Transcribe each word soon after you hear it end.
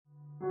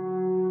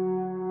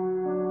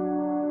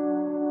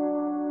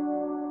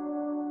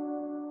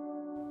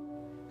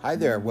Hi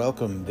there,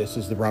 welcome. This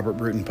is the Robert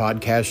Bruton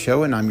Podcast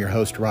Show, and I'm your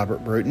host,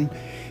 Robert Bruton.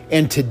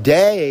 And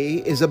today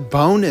is a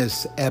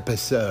bonus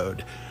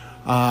episode.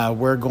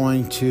 We're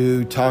going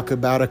to talk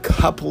about a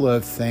couple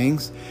of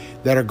things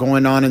that are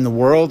going on in the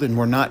world, and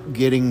we're not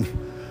getting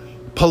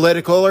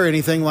political or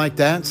anything like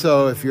that.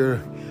 So if you're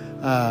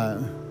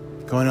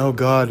going, oh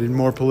God, and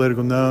more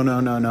political,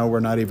 no, we're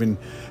not even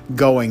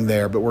going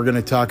there. But we're going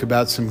to talk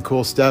about some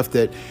cool stuff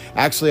that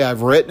actually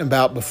I've written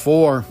about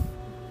before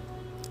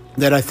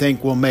that I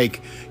think will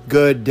make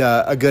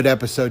a good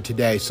episode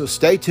today. So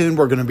stay tuned.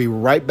 We're going to be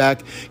right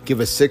back. Give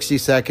us 60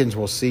 seconds.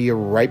 We'll see you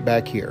right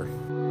back here.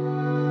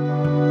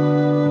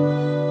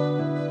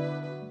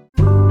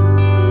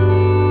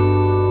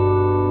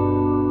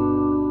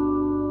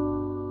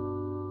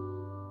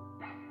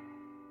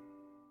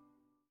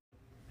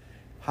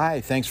 Hi,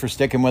 thanks for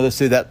sticking with us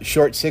through that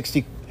short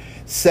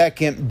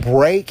 60-second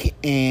break,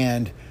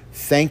 and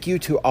thank you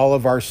to all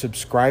of our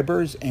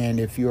subscribers. And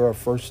if you're a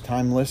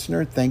first-time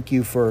listener, thank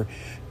you for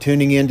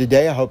tuning in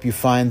today. I hope you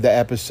find the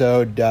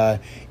episode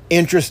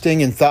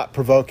interesting and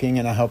thought-provoking,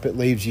 and I hope it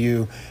leaves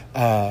you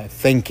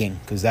thinking,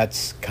 because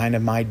that's kind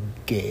of my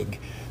gig.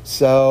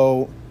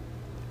 So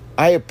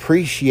I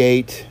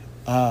appreciate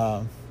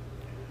all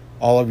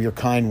of your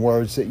kind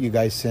words that you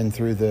guys send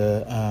through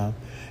the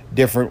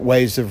different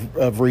ways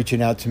of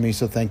reaching out to me.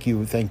 So thank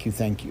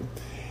you.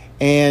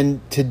 And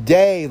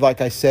today,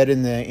 like I said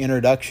in the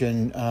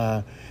introduction,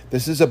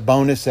 this is a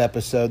bonus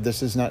episode.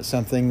 This is not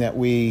something that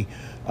we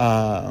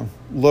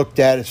looked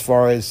at as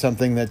far as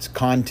something that's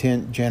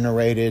content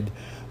generated.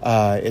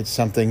 It's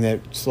something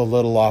that's a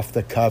little off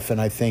the cuff, and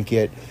I think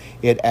it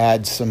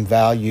adds some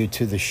value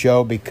to the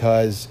show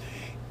because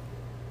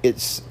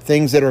it's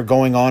things that are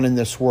going on in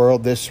this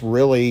world. This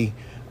really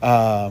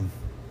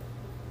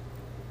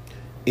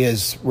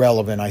is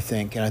relevant, I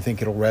think, and I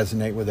think it'll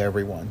resonate with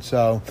everyone.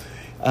 So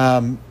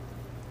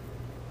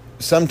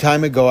some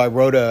time ago, I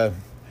wrote a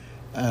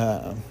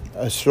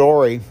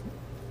story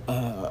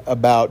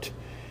about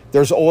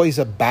there's always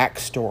a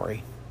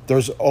backstory.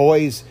 There's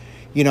always,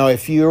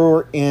 if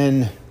you're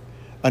in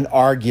an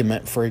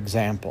argument, for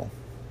example,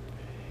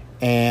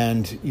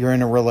 and you're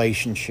in a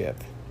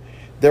relationship,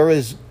 there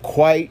is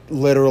quite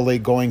literally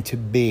going to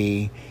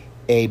be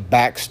a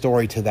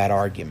backstory to that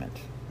argument.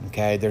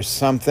 Okay, there's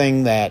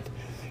something that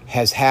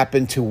has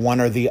happened to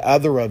one or the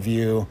other of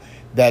you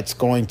that's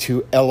going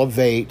to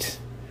elevate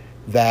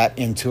that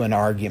into an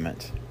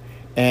argument.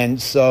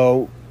 And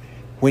so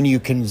when you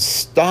can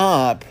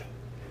stop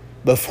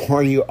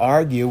before you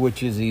argue,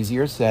 which is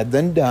easier said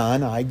than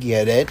done, I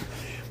get it.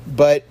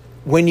 But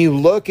when you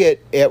look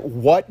at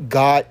what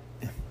got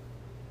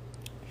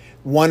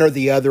one or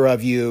the other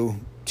of you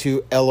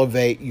to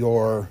elevate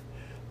your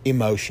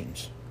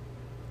emotions,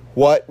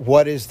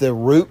 what is the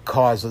root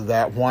cause of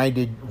that? Why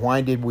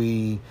did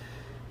we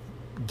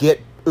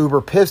get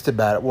uber pissed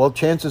about it? Well,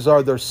 chances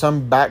are there's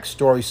some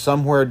backstory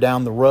somewhere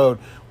down the road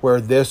where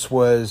this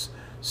was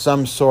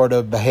some sort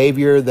of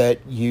behavior that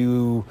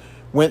you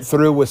went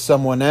through with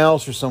someone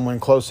else or someone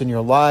close in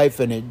your life,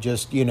 and it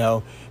just,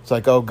 it's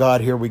like, oh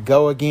God, here we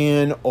go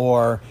again,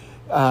 or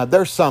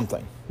there's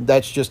something.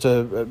 That's just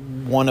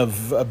one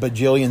of a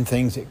bajillion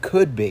things it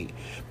could be.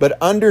 But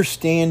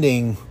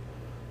understanding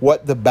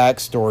what the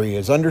backstory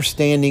is,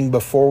 understanding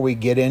before we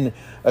get in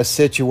a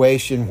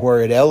situation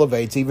where it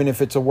elevates, even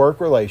if it's a work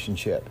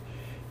relationship,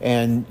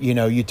 and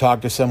you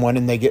talk to someone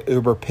and they get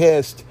uber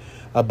pissed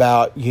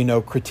about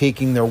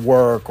critiquing their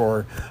work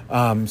or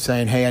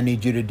saying, hey, I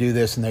need you to do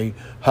this, and they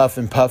huff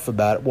and puff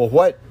about it. Well,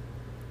 what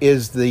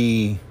is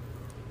the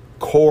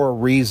core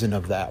reason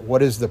of that?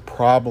 What is the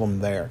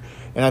problem there?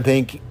 And I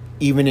think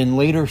even in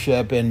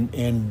leadership and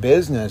in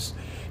business,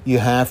 you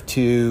have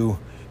to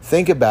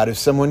think about if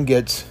someone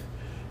gets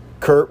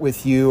curt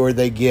with you or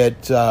they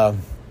get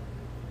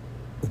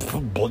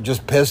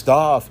just pissed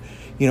off,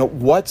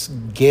 what's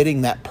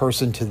getting that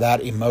person to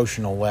that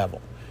emotional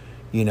level?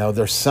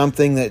 There's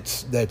something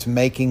that's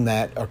making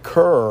that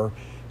occur.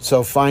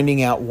 So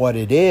finding out what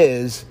it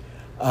is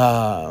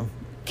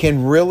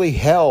can really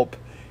help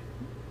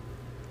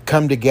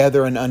come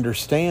together and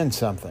understand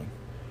something,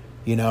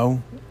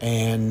 and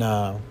and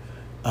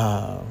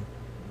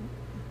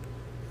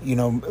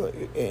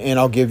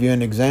I'll give you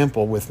an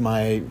example with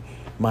my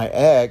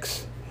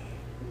ex.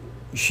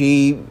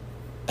 She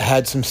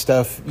had some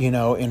stuff,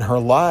 in her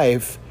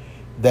life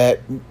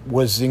that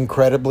was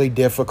incredibly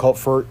difficult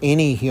for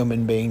any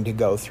human being to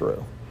go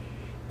through.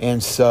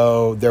 And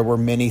so there were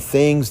many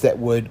things that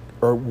would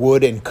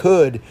and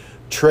could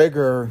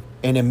trigger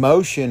an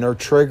emotion or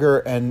trigger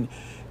an,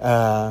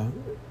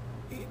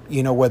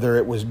 whether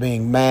it was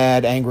being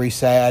mad, angry,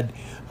 sad,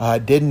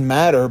 didn't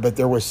matter, but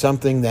there was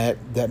something that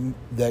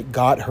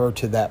got her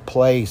to that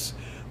place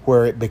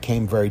where it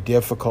became very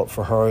difficult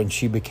for her, and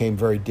she became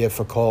very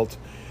difficult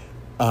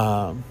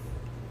to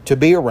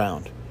be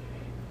around.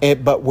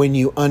 But when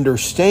you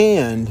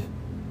understand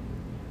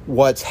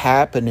what's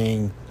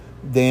happening,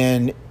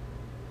 then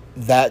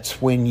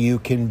that's when you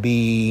can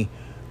be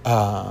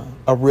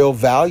a real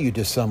value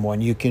to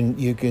someone. You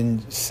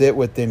can sit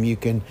with them. You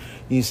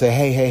You say,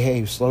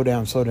 hey, slow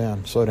down.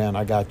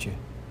 I got you.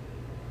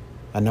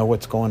 I know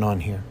what's going on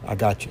here. I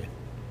got you.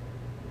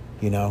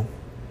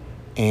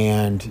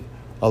 And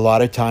a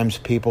lot of times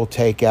people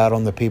take out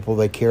on the people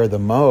they care the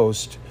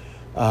most,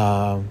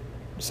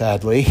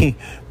 sadly,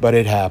 but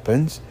it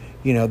happens.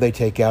 They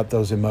take out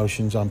those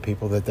emotions on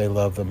people that they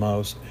love the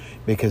most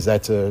because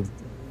that's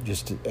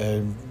just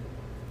an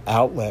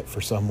outlet for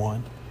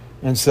someone.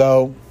 And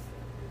so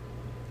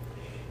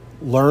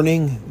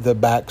learning the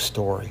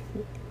backstory,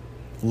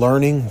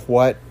 learning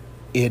what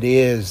it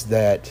is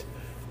that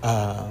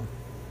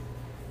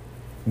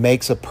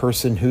makes a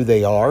person who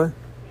they are,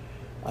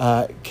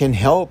 can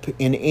help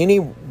in any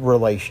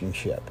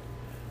relationship.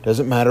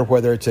 Doesn't matter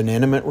whether it's an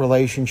intimate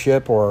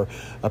relationship or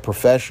a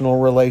professional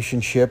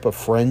relationship, a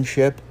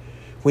friendship.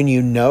 When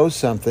you know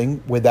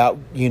something without,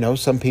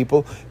 some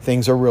people,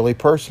 things are really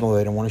personal.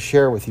 They don't want to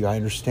share with you. I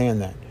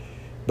understand that.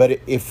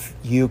 But if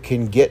you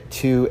can get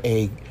to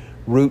a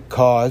root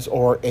cause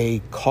or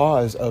a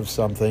cause of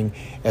something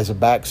as a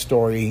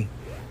backstory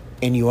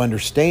and you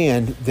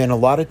understand, then a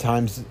lot of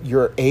times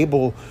you're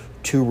able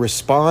to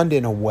respond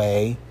in a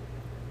way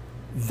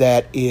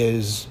that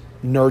is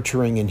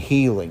nurturing and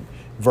healing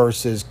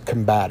versus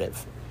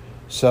combative.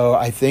 So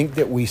I think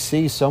that we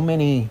see so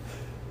many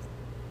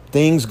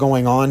things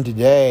going on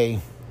today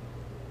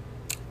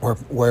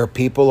where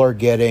people are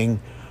getting,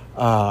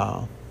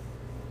 for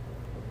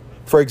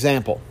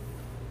example,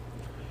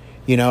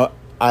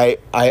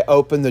 I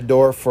opened the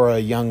door for a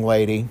young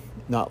lady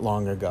not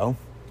long ago,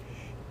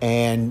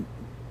 and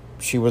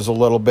she was a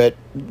little bit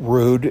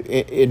rude,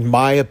 in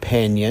my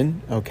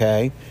opinion,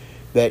 okay,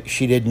 that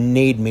she didn't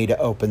need me to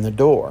open the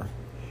door.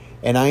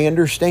 And I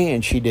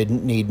understand she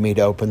didn't need me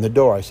to open the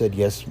door. I said,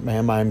 yes,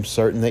 ma'am, I'm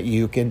certain that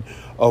you can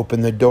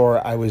open the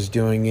door. I was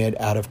doing it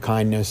out of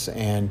kindness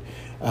and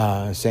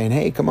saying,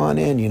 hey, come on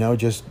in,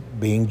 just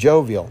being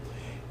jovial.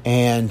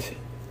 And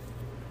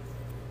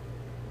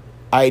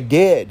I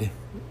did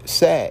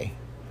say,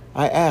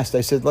 I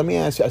said, let me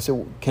ask you, I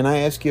said, can I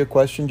ask you a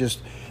question just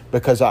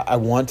because I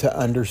want to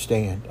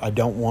understand. I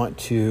don't want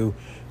to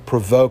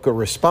provoke a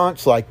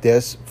response like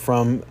this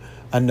from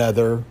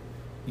another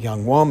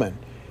young woman.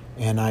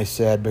 And I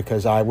said,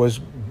 because I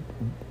was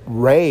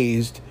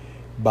raised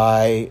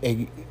by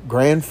a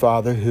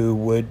grandfather who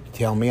would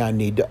tell me I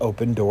need to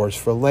open doors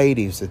for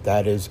ladies,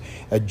 that is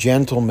a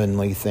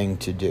gentlemanly thing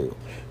to do.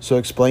 So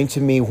explain to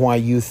me why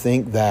you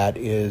think that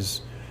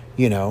is,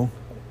 a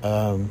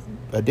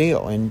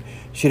deal. And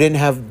she didn't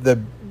have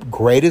the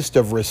greatest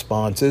of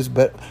responses,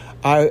 but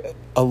I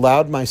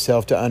allowed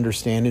myself to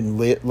understand and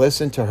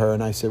listen to her.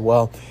 And I said,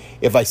 well,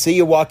 if I see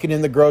you walking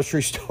in the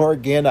grocery store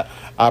again,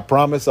 I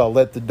promise I'll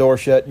let the door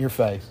shut in your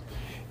face.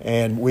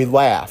 And we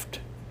laughed.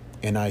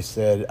 And I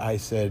said,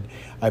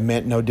 I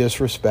meant no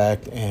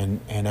disrespect and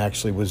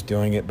actually was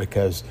doing it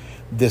because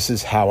this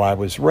is how I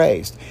was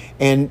raised.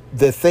 And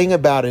the thing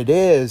about it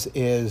is,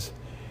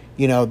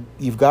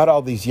 you've got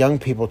all these young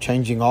people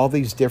changing all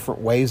these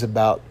different ways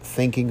about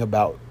thinking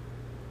about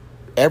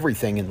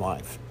everything in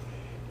life,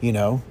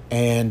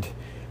 and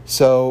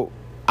so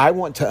I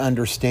want to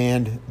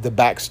understand the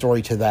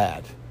backstory to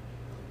that.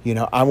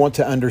 I want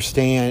to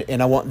understand,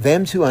 and I want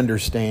them to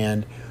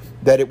understand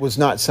that it was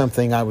not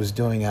something I was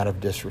doing out of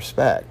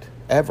disrespect,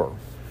 ever.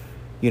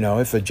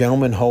 If a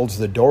gentleman holds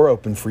the door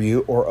open for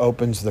you or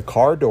opens the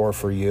car door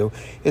for you,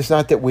 it's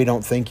not that we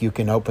don't think you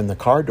can open the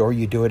car door.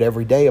 You do it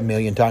every day,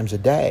 1,000,000 times a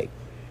day.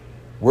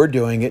 We're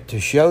doing it to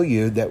show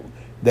you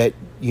that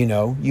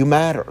you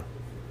matter.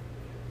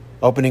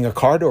 Opening a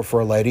car door for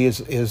a lady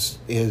is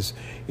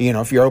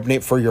if you're opening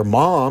it for your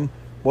mom,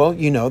 well,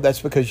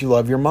 that's because you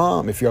love your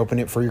mom. If you're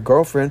opening it for your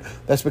girlfriend,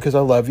 that's because I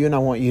love you and I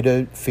want you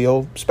to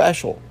feel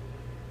special,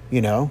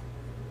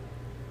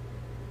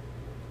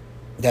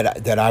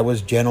 that I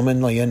was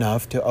gentlemanly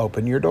enough to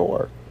open your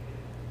door.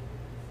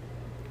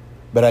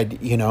 But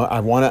I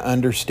want to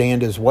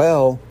understand as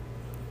well,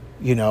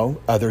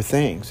 other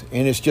things.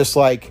 And it's just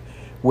like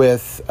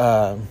with,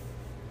 all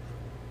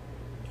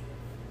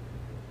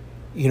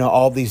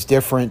these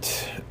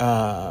different,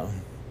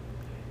 I'm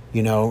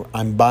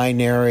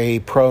binary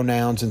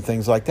pronouns and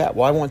things like that.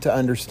 Well, I want to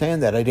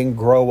understand that. I didn't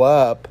grow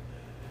up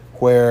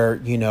where,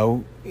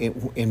 when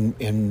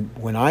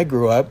I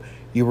grew up,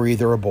 you were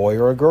either a boy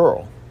or a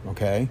girl.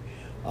 Okay.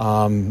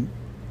 And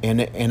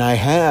I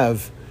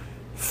have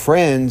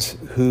friends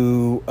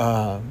who,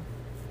 are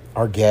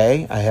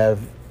gay. I have,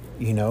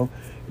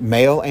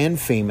 male and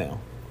female,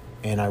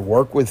 and I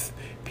work with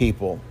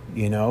people,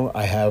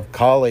 I have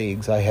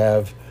colleagues, I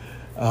have,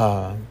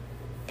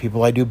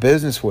 people I do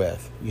business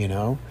with,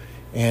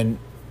 and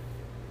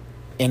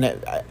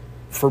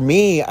for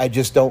me, I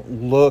just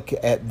don't look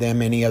at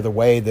them any other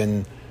way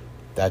than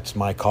that's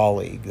my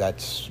colleague.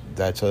 That's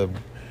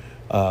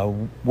a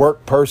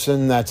work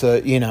person. That's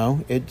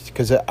it's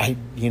because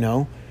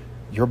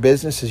your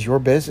business is your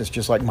business,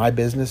 just like my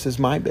business is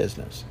my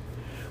business.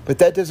 But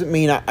that doesn't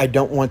mean I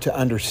don't want to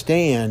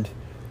understand,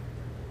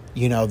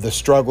 the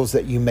struggles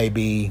that you may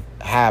be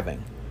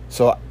having.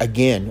 So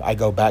again, I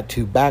go back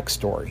to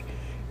backstory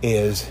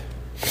is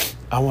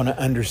I want to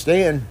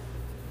understand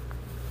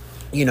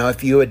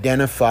if you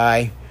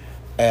identify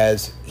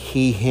as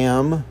he,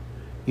 him,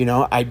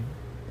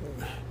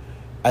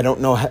 I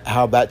don't know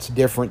how that's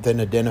different than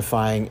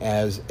identifying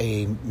as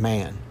a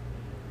man,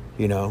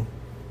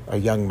 a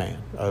young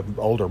man, an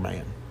older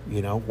man,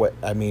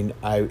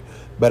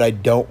 but I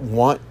don't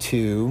want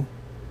to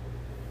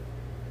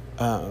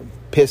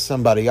piss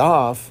somebody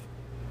off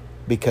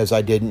because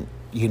I didn't,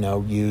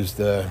 use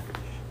the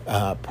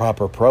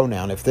proper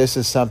pronoun. If this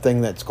is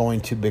something that's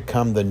going to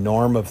become the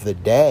norm of the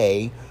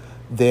day,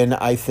 then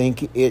I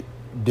think it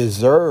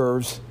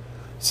deserves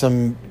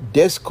some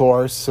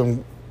discourse,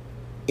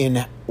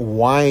 in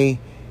why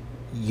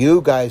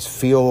you guys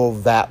feel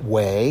that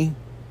way,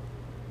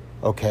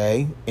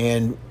 okay?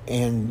 And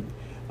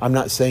I'm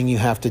not saying you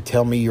have to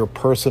tell me your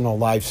personal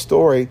life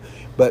story,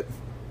 but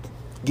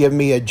give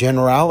me a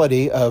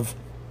generality of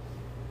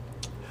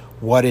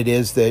what it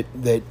is that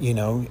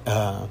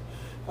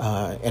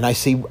and I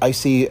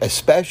see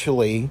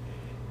especially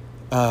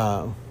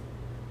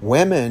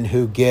women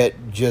who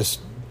get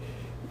just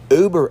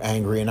uber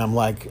angry, and I'm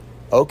like,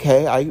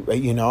 okay, I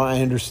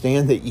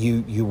understand that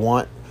you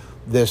want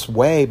this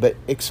way, but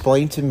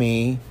explain to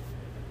me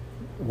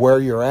where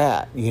you're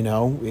at,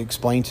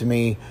 explain to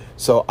me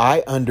so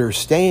I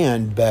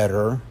understand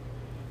better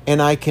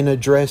and I can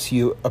address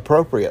you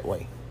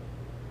appropriately.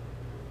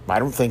 I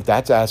don't think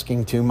that's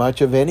asking too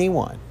much of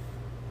anyone,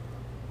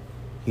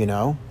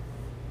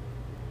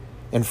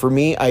 And for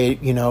me, I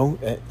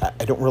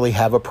don't really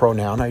have a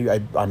pronoun.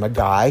 I'm a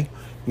guy,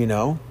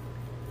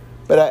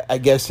 But I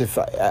guess if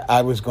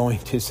I was going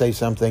to say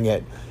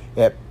something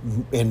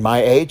in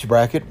my age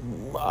bracket,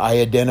 I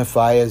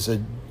identify as a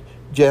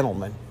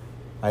gentleman.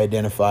 I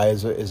identify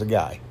as a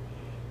guy.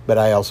 But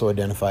I also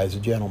identify as a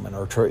gentleman,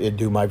 or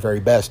do my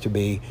very best to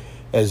be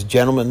as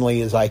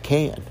gentlemanly as I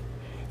can.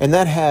 And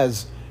that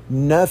has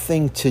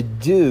nothing to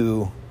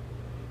do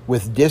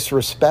with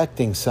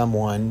disrespecting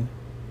someone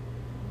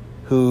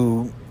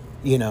who,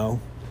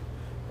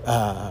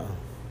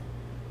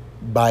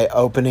 by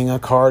opening a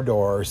car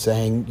door or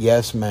saying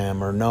yes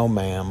ma'am or no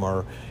ma'am,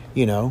 or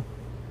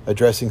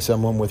addressing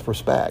someone with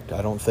respect.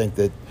 I don't think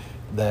that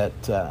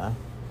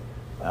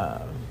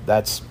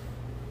that's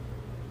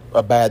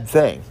a bad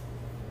thing,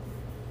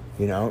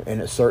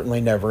 and it's certainly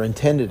never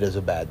intended as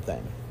a bad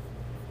thing.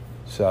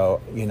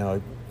 So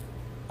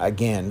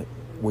again,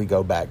 we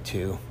go back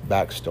to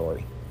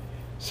backstory.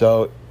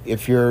 So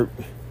if you're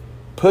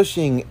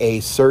pushing a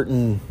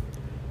certain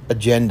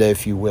agenda,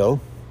 if you will,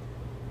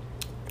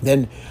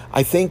 then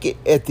I think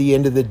at the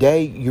end of the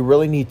day, you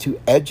really need to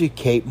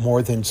educate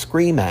more than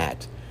scream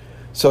at.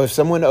 So if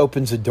someone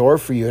opens a door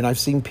for you, and I've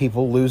seen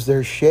people lose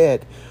their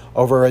shit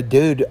over a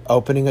dude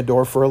opening a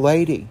door for a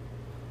lady.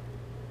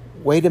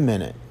 Wait a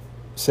minute.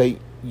 Say,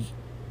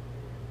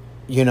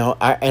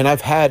 and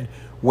I've had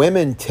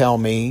women tell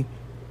me,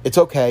 it's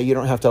okay, you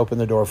don't have to open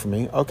the door for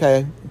me.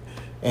 Okay.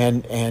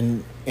 And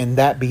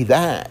that be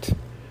that.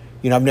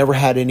 I've never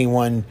had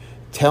anyone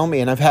tell me,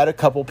 and I've had a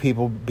couple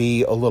people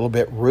be a little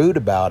bit rude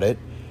about it,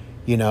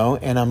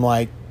 and I'm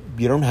like,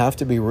 you don't have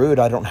to be rude.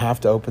 I don't have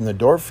to open the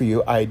door for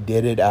you. I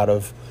did it out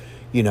of,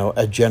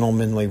 a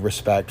gentlemanly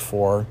respect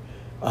for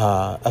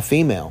a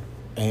female,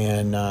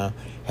 and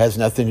has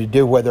nothing to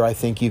do whether I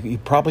think you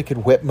probably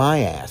could whip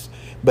my ass.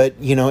 But,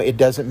 it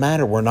doesn't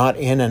matter. We're not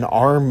in an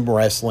arm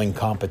wrestling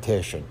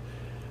competition.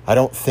 I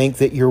don't think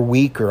that you're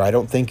weaker. I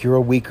don't think you're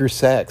a weaker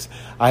sex.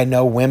 I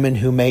know women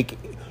who make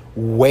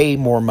way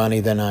more money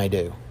than I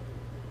do.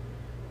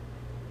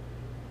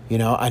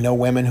 I know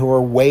women who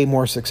are way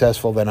more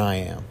successful than I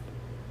am.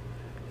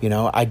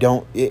 I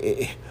don't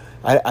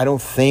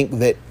think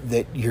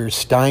that you're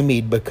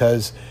stymied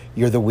because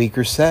you're the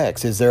weaker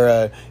sex. Is there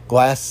a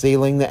glass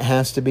ceiling that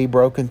has to be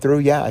broken through?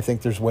 Yeah, I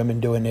think there's women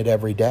doing it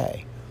every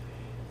day.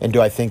 And do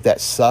I think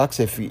that sucks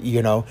if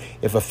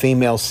a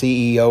female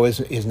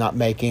CEO is not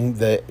making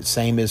the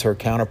same as her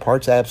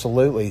counterparts?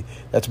 Absolutely.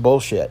 That's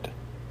bullshit.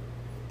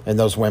 And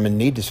those women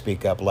need to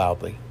speak up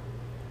loudly.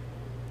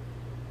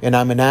 And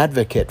I'm an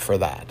advocate for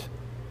that.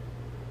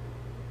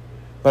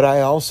 But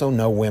I also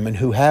know women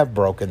who have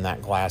broken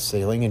that glass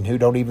ceiling and who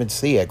don't even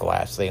see a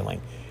glass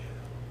ceiling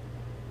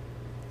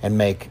and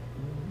make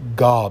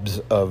gobs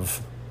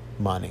of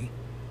money.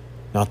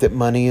 Not that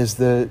money is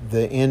the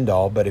end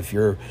all, but if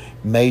you're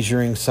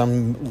measuring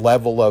some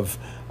level of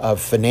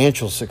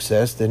financial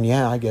success, then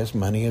yeah, I guess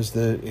money is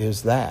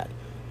that.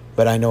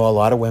 But I know a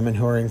lot of women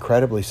who are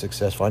incredibly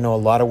successful. I know a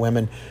lot of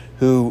women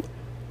who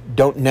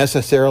don't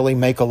necessarily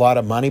make a lot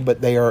of money,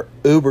 but they are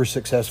uber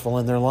successful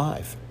in their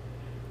life.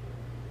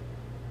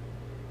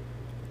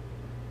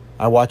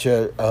 I watch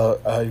a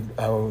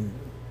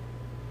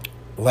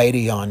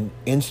lady on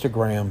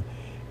Instagram,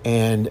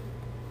 and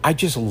I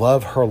just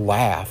love her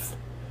laugh.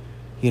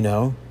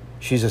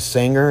 She's a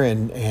singer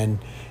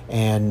and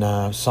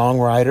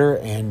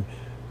songwriter,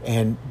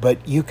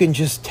 but you can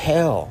just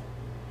tell.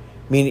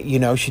 I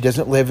mean, she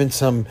doesn't live in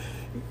some,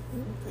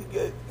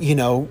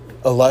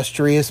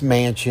 illustrious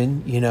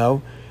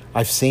mansion.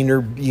 I've seen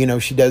her,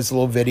 she does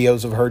little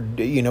videos of her,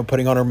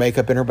 putting on her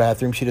makeup in her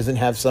bathroom. She doesn't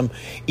have some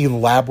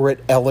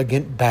elaborate,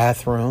 elegant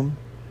bathroom.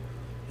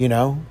 You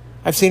know,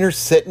 I've seen her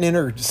sitting in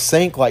her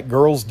sink like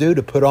girls do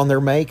to put on their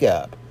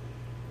makeup,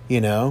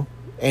 you know,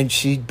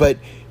 but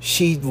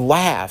she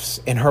laughs,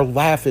 and her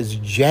laugh is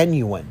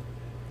genuine.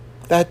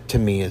 That to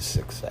me is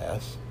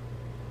success.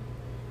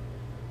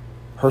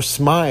 Her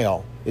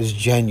smile is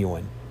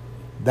genuine.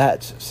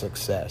 That's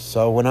success.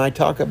 So when I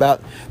talk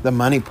about the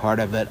money part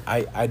of it,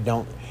 I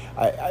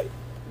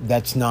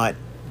that's not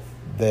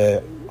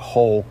the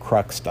whole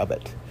crux of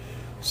it.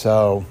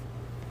 So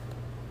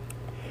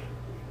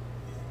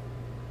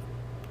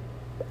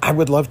I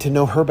would love to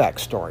know her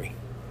backstory.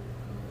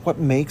 What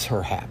makes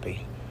her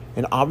happy?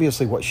 And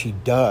obviously what she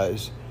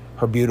does,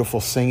 her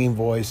beautiful singing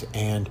voice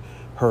and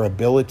her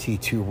ability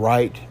to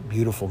write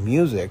beautiful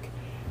music,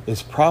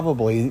 is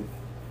probably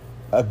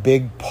a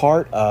big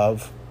part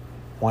of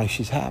why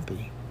she's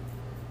happy.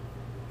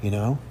 You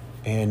know?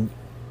 And,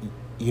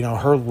 you know,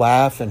 her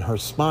laugh and her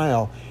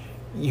smile,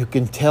 you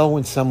can tell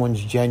when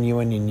someone's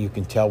genuine, and you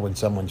can tell when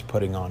someone's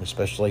putting on,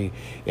 especially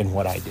in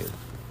what I do.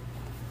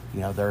 You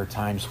know, there are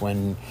times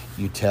when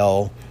you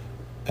tell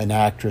an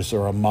actress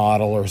or a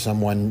model or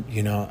someone,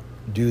 you know,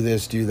 do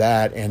this, do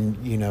that,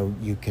 and, you know,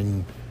 you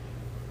can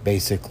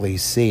basically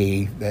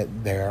see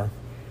that they're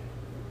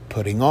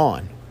putting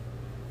on.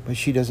 But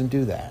she doesn't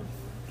do that.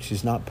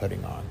 She's not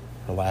putting on.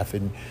 Her laugh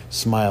and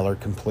smile are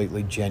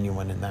completely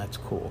genuine, and that's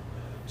cool.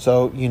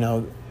 So, you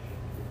know,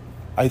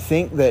 I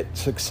think that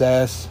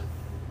success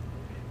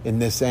in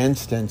this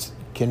instance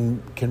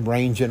can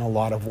range in a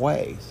lot of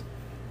ways.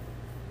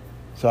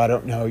 So I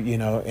don't know, you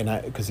know,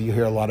 and because you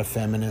hear a lot of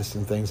feminists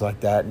and things like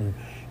that,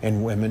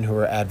 and women who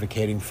are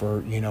advocating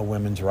for, you know,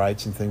 women's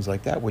rights and things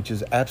like that, which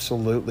is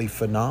absolutely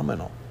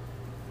phenomenal.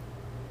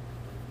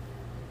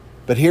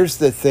 But here's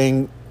the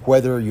thing,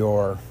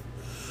 no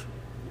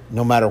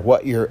matter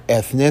what your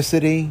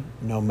ethnicity,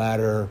 no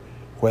matter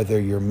whether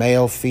you're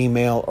male,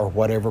 female, or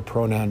whatever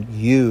pronoun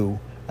you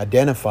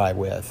identify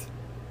with,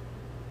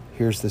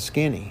 here's the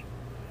skinny.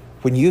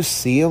 When you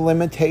see a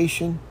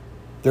limitation,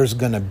 there's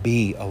going to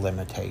be a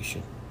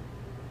limitation.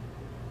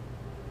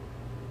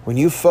 When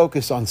you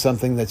focus on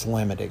something that's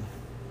limiting,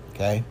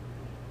 okay,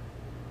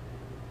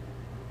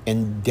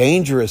 and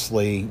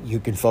dangerously,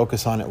 you can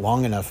focus on it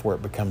long enough where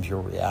it becomes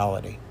your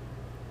reality.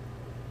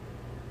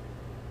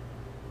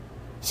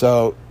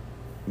 So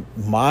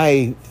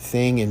my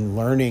thing in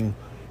learning,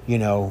 you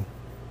know,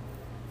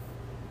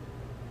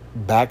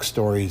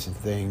 backstories and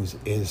things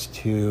is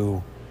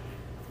to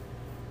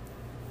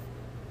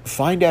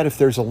find out if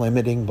there's a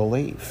limiting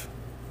belief.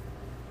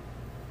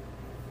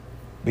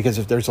 Because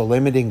if there's a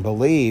limiting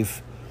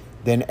belief,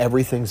 then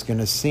everything's going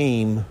to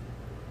seem,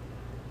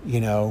 you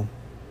know,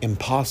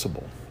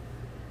 impossible.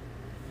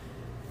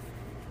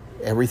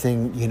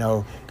 Everything, you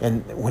know,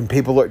 and when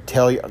people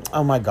tell you,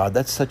 oh my God,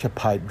 that's such a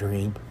pipe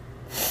dream.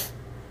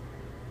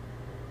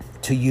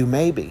 To you,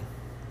 maybe.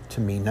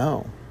 To me,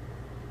 no.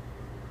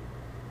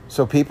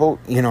 So people,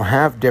 you know,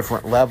 have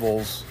different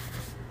levels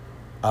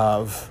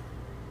of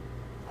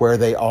where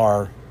they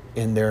are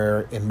in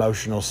their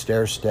emotional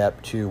stair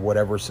step to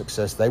whatever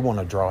success they want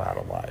to draw out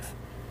of life.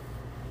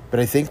 But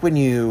I think when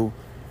you,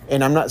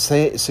 and I'm not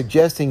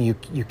suggesting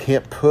you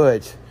can't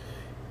put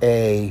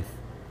or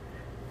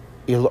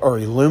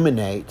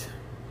illuminate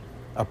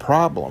a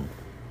problem.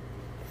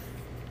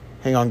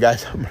 Hang on,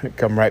 guys. I'm going to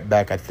come right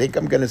back. I think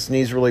I'm going to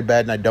sneeze really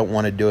bad, and I don't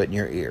want to do it in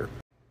your ear.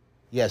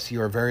 Yes,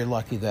 you are very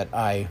lucky that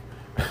I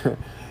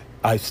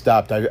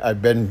stopped.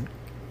 I've been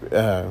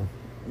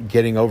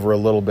getting over a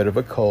little bit of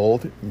a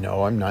cold.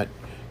 No, I'm not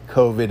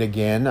COVID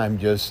again. I'm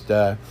just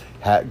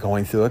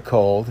going through a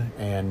cold,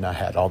 and I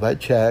had all that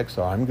checked,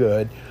 so I'm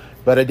good.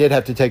 But I did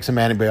have to take some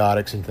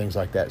antibiotics and things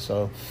like that,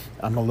 so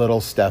I'm a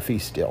little stuffy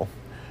still.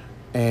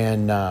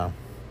 And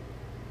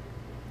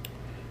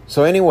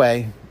so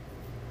anyway,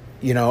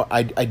 you know,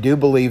 I do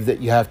believe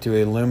that you have to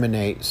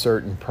illuminate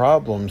certain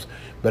problems,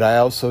 but I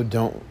also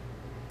don't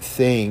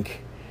think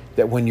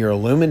that when you're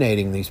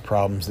illuminating these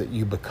problems that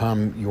you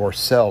become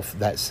yourself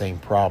that same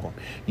problem.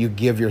 You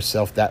give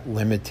yourself that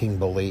limiting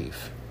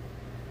belief.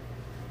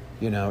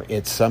 You know,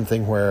 it's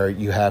something where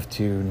you have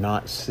to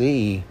not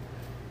see,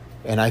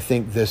 and I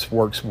think this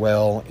works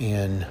well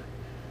in,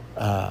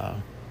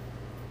 for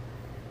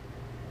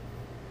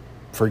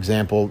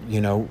example,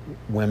 you know,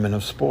 women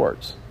of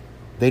sports.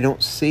 They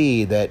don't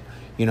see that,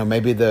 you know,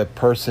 maybe the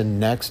person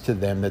next to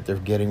them that they're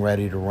getting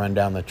ready to run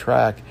down the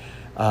track,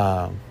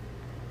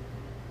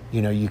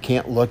 you know, you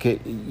can't look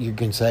at, you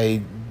can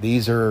say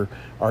these are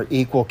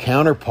equal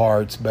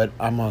counterparts, but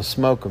I'm going to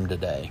smoke them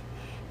today.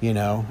 You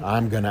know,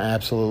 I'm going to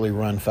absolutely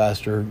run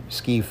faster,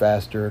 ski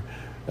faster,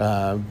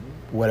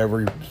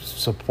 whatever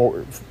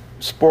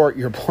sport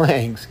you're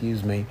playing,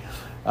 excuse me.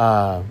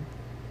 They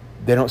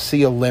don't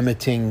see a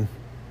limiting,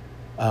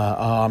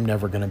 oh, I'm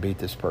never going to beat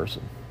this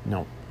person.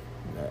 No.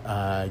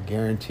 I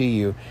guarantee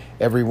you,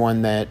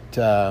 everyone that,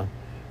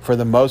 for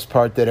the most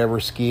part, that ever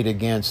skied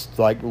against,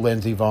 like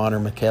Lindsey Vonn or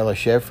Michaela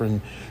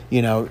Schifrin,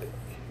 you know,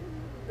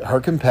 her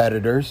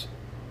competitors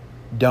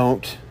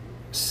don't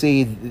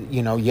see,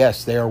 you know,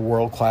 yes, they are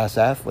world-class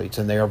athletes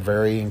and they are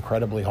very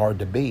incredibly hard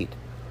to beat,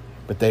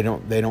 but they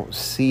don't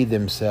see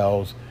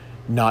themselves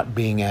not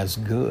being as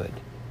good.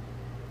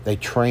 They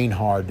train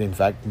hard. In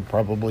fact,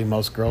 probably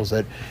most girls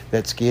that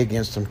ski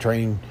against them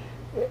train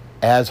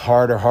as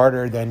hard or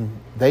harder than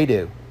they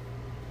do,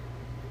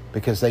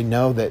 because they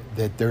know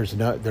that there's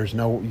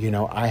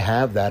no I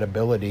have that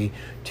ability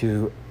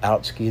to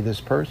outski this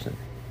person.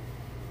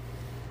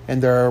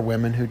 And there are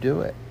women who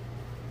do it.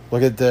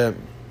 Look at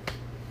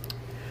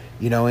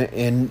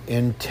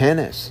in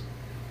tennis,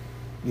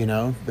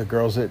 the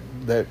girls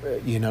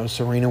that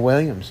Serena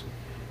Williams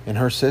and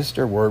her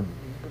sister were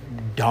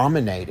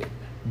dominated,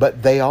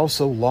 but they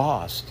also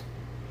lost.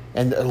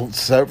 And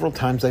several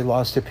times they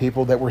lost to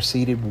people that were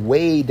seated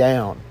way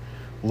down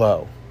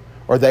low,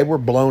 or they were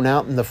blown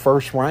out in the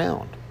first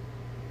round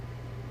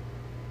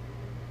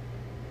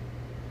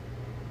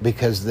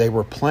because they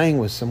were playing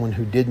with someone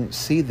who didn't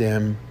see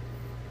them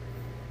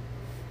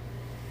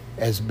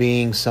as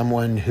being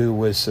someone who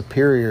was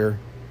superior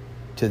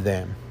to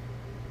them.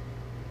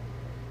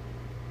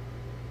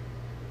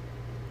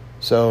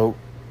 So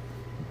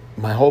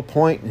my whole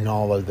point in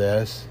all of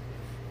this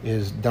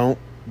is, don't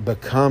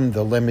become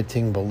the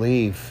limiting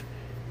belief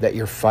that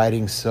you're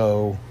fighting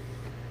so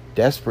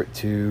desperate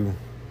to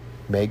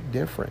make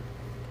different.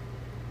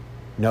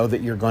 Know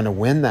that you're going to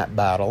win that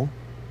battle,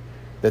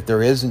 that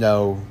there is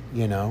no,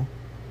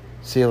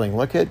 ceiling.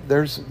 Look at,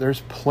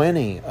 there's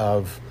plenty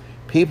of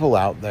people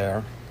out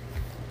there.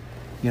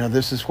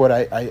 This is what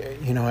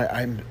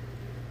I'm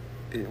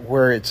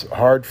where it's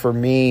hard for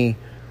me,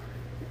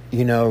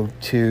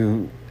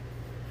 to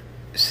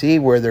see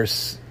where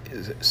there's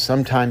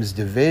sometimes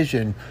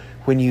division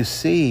when you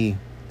see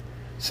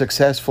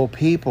successful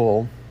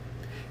people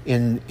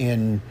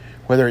in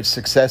whether it's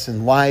success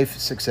in life,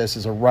 success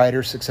as a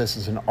writer, success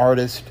as an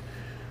artist,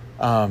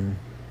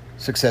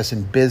 success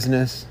in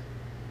business,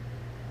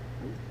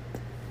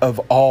 of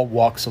all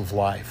walks of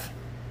life,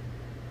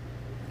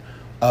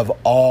 of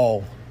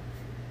all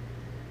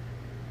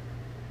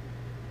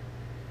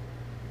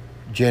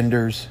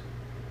genders.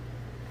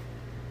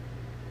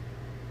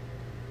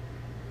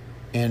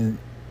 And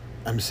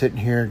I'm sitting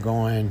here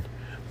going,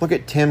 look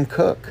at Tim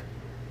Cook,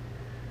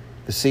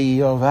 the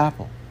CEO of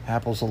Apple.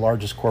 Apple's the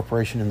largest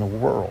corporation in the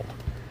world.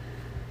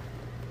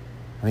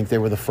 I think they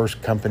were the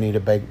first company to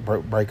break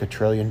 $1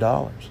 trillion.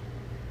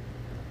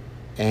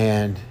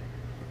 And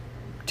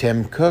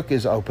Tim Cook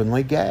is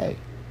openly gay.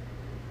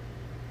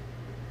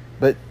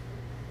 But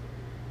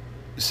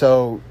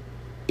so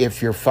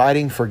if you're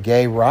fighting for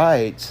gay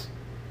rights,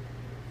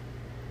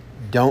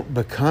 don't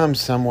become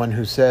someone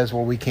who says,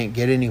 well, we can't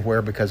get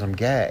anywhere because I'm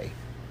gay.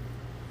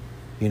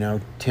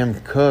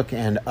 Tim Cook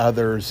and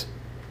others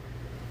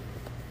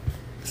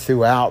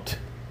throughout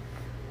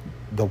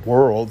the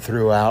world,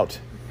 throughout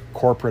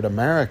corporate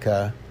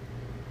America,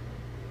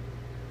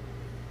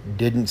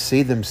 didn't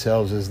see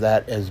themselves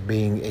as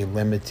being a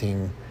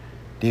limiting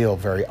deal,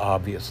 very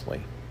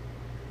obviously.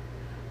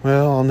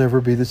 Well, I'll never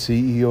be the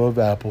CEO of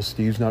Apple.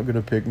 Steve's not going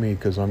to pick me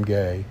because I'm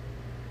gay.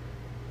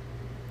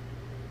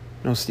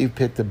 No, Steve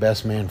picked the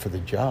best man for the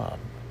job.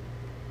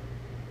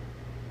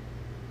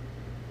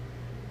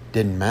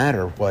 Didn't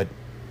matter what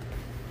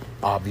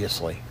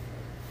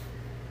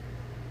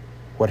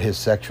his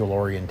sexual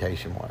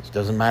orientation was.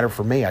 Doesn't matter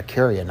for me. I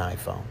carry an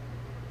iPhone.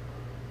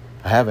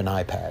 I have an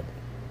iPad.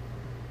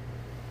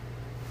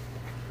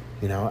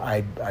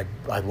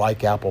 I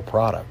like Apple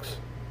products.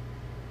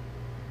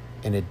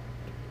 And it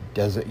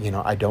doesn't,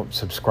 I don't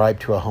subscribe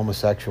to a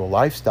homosexual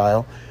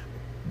lifestyle,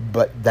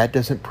 but that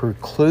doesn't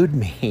preclude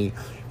me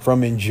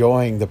from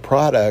enjoying the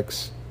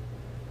products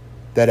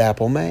that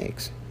Apple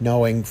makes,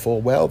 knowing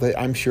full well that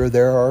I'm sure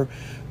there are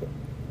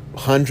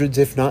hundreds,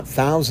 if not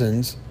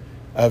thousands,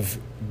 of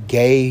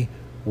gay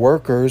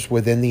workers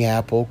within the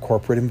Apple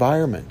corporate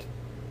environment,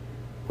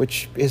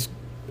 which is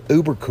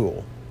uber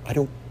cool.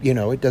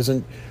 It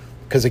doesn't,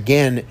 because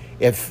again,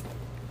 if,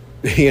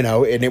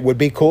 and it would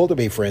be cool to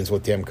be friends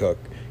with Tim Cook,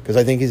 because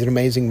I think he's an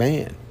amazing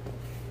man.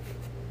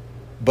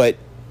 But,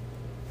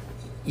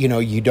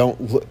 you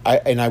don't,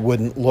 I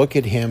wouldn't look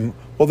at him,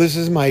 well, this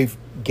is my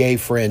gay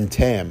friend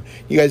Tim.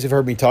 You guys have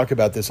heard me talk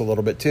about this a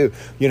little bit too.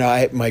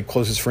 My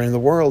closest friend in the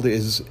world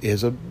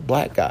is a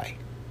black guy,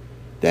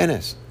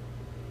 Dennis.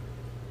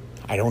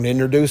 I don't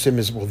introduce him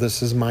as, well,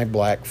 this is my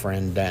black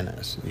friend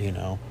Dennis,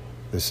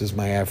 this is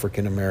my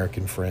African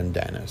American friend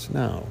Dennis.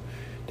 No.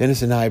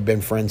 Dennis and I have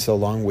been friends so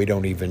long we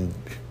don't even,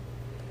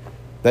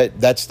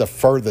 that's the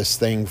furthest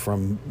thing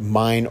from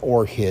mine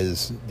or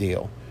his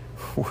deal.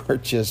 We're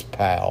just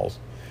pals,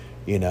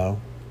 and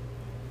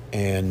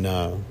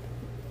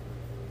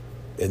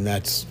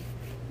that's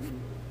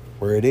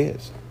where it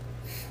is.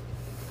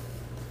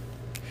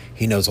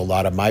 He knows a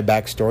lot of my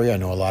backstory. I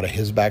know a lot of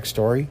his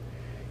backstory.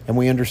 And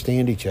we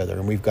understand each other.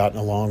 And we've gotten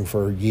along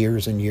for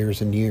years and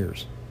years and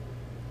years.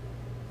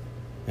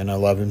 And I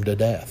love him to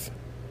death.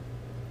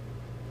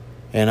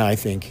 And I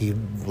think he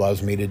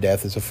loves me to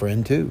death as a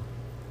friend too.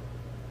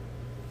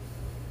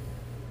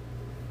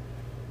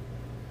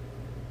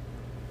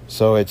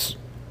 So it's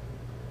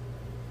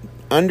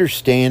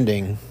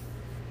understanding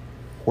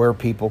where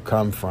people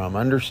come from,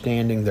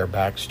 understanding their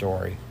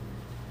backstory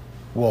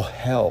will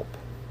help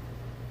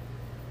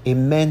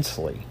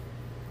immensely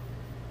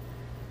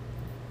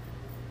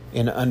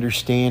in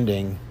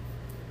understanding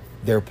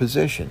their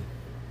position.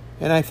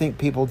 And I think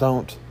people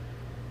don't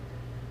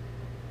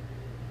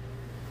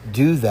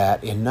do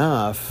that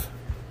enough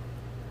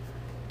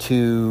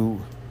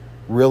to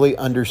really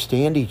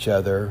understand each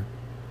other,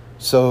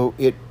 so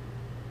it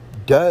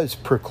does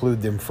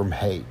preclude them from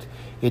hate.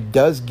 It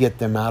does get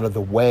them out of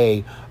the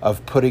way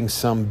of putting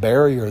some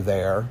barrier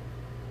there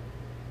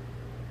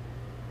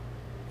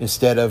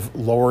instead of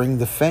lowering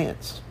the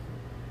fence,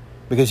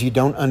 because you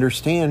don't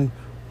understand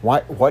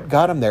what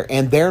got them there.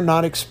 And they're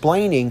not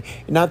explaining,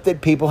 not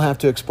that people have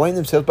to explain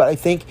themselves, but I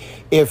think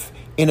if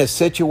in a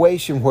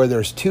situation where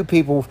there's two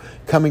people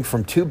coming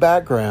from two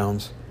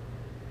backgrounds,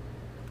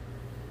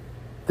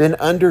 then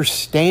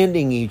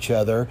understanding each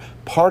other,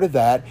 part of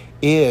that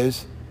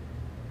is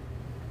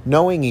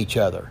knowing each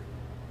other.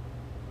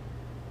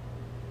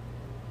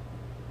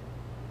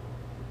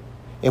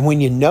 And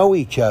when you know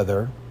each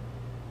other,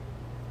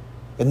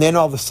 and then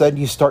all of a sudden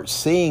you start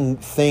seeing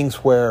things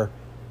where,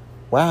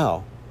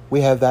 wow,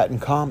 we have that in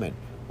common.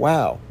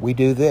 Wow, we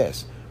do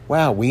this.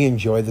 Wow, we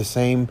enjoy the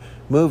same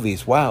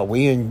movies. Wow,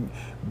 we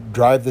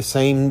drive the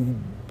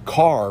same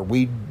car.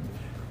 We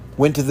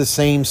went to the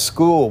same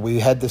school. We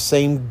had the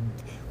same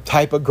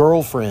type of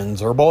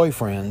girlfriends or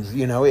boyfriends.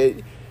 You know,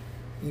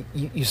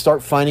 you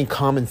start finding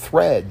common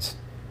threads.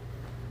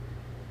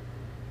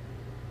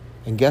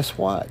 And guess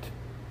what?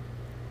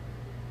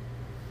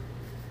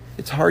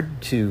 It's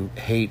hard to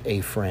hate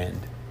a friend.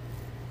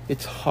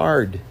 It's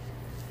hard.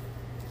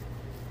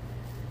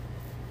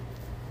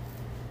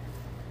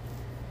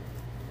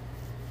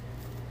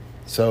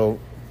 So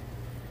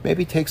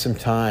maybe take some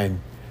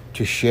time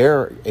to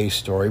share a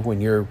story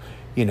when you're,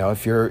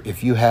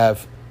 if you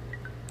have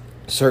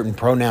certain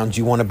pronouns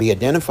you want to be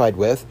identified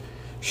with,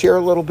 share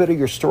a little bit of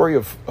your story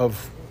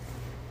of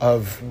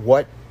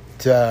what,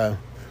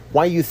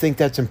 why you think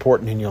that's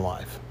important in your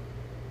life.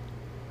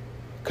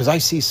 Because I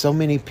see so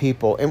many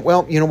people, and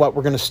well, you know what,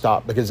 we're going to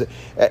stop, because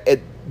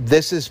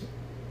this is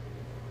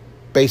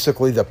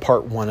basically the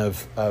part one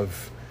of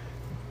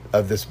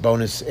this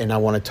bonus, and I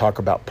want to talk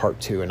about part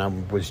two, and I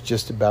was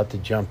just about to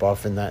jump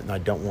off in that, and I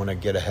don't want to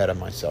get ahead of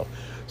myself.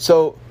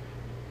 So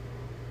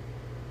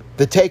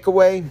the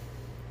takeaway: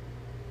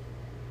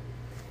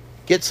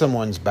 get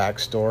someone's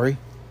backstory,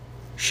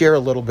 share a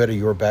little bit of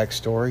your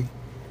backstory,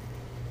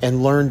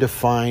 and learn to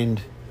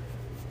find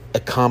a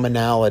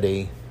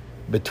commonality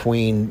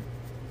between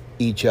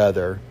each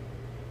other.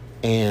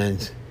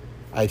 And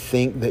I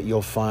think that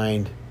you'll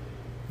find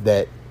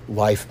that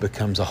life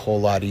becomes a whole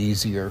lot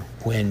easier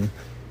when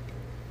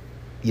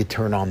you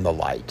turn on the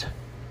light.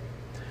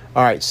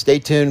 All right, stay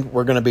tuned.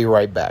 We're going to be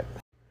right back.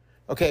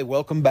 Okay,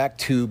 welcome back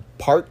to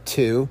part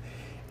two.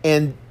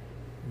 And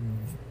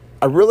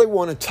I really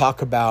want to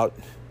talk about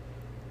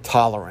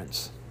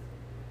tolerance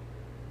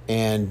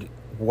and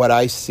what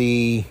I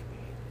see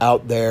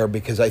out there,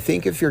 because I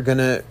think if you're going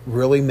to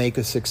really make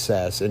a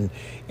success,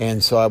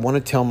 and so I want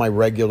to tell my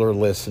regular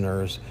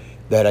listeners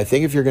that I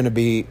think if you're going to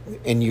be,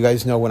 and you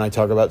guys know when I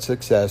talk about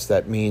success,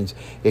 that means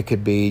it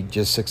could be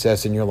just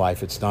success in your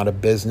life. It's not a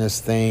business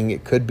thing.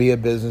 It could be a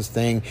business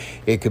thing.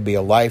 It could be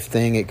a life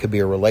thing. It could be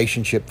a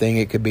relationship thing.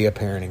 It could be a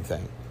parenting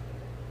thing.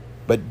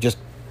 But just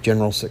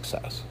general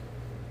success.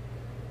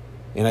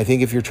 And I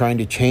think if you're trying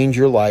to change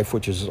your life,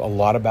 which is a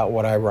lot about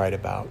what I write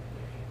about,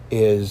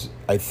 is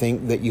I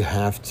think that you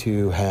have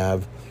to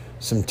have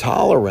some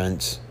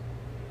tolerance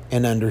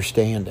and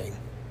understanding.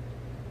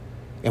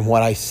 And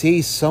what I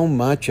see so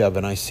much of,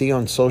 and I see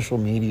on social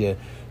media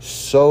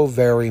so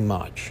very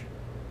much,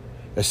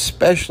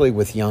 especially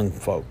with young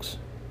folks,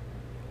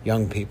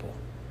 young people,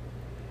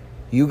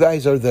 you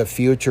guys are the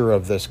future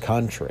of this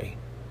country.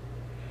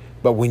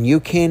 But when you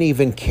can't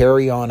even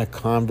carry on a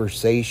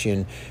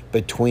conversation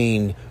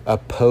between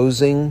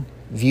opposing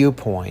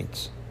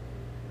viewpoints,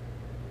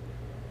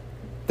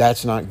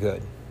 that's not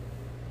good.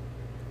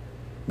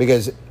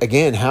 Because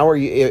again, how are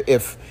you,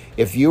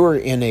 if you were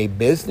in a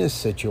business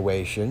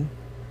situation,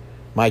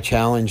 my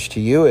challenge to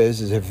you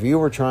is if you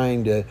were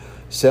trying to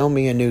sell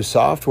me a new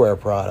software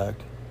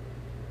product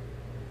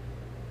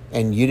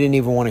and you didn't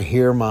even want to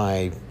hear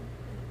my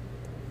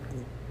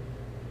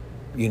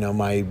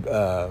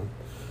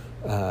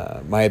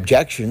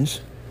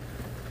objections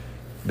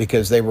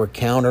because they were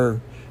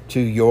counter to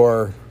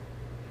your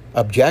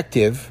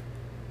objective,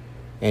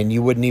 and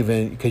you wouldn't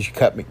even, because you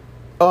cut me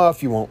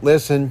off, you won't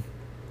listen,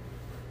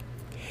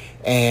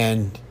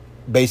 and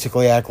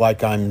basically act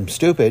like I'm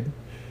stupid,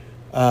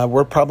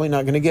 we're probably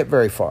not going to get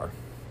very far.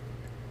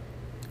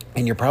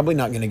 And you're probably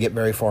not going to get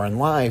very far in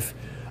life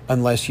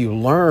unless you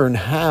learn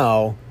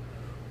how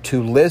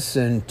to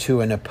listen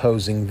to an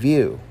opposing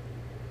view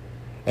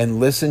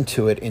and listen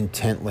to it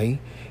intently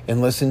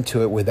and listen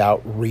to it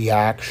without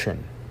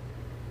reaction.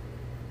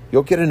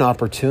 You'll get an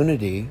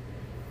opportunity.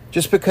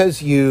 Just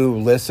because you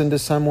listen to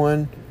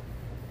someone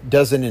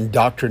doesn't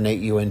indoctrinate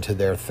you into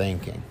their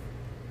thinking.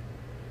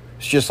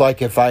 It's just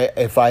like if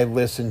I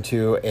listen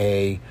to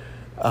a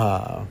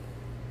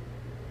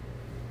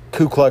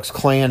Ku Klux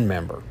Klan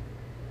member,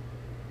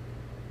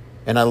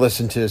 and I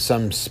listen to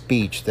some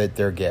speech that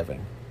they're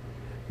giving,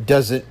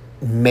 doesn't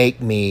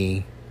make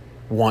me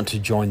want to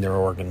join their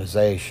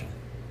organization.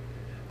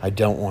 I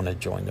don't want to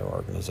join their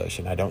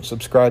organization. I don't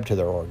subscribe to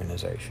their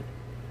organization.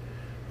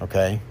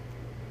 Okay?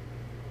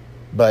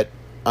 But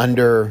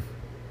under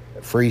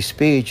free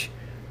speech,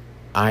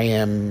 I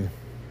am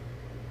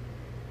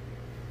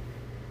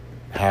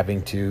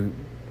having to,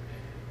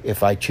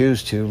 if I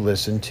choose to,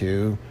 listen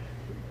to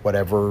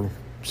whatever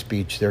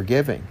speech they're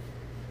giving.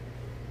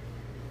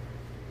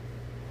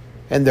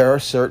 And there are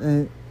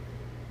certain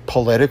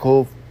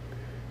political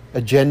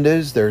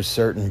agendas, there's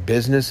certain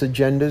business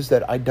agendas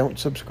that I don't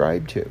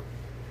subscribe to.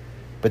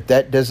 But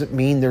that doesn't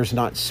mean there's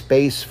not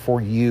space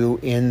for you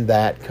in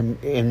that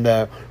in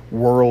the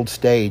world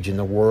stage, in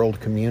the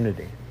world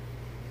community.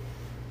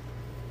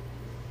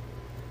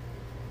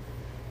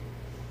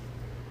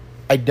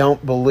 I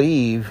don't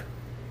believe,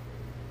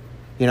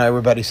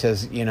 everybody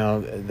says,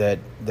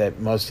 that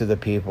most of the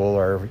people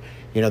are,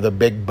 the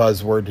big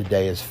buzzword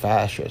today is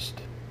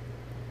fascist.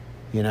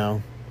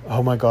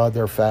 Oh my God,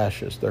 they're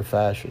fascist, they're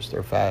fascist,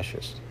 they're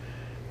fascist.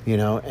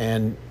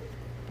 And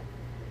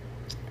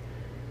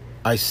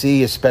I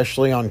see,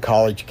 especially on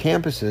college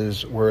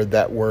campuses, where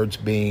that word's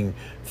being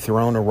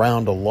thrown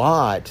around a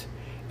lot.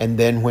 And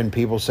then when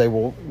people say,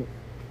 well,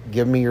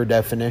 give me your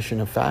definition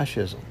of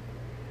fascism,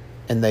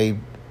 and they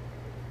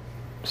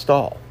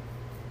stall.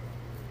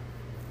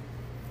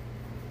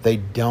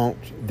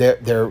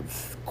 They're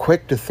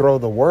quick to throw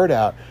the word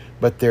out,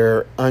 but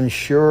they're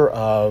unsure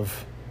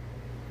of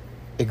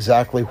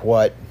exactly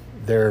what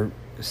they're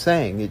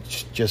saying.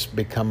 It's just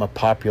become a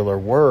popular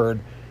word,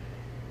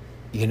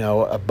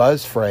 a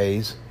buzz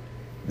phrase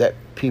that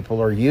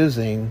people are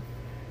using,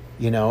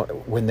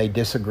 when they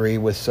disagree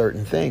with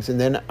certain things. And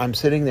then I'm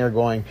sitting there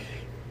going,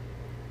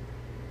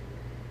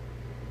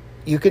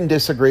 you can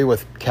disagree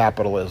with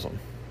capitalism.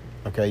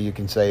 Okay, you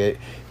can say it,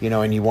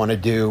 and you want to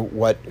do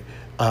what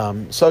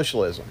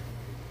socialism.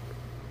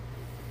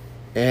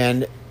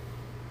 And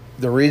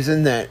the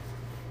reason that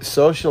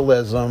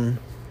socialism,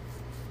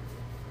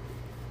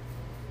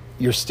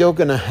 you're still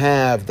going to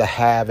have the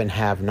have and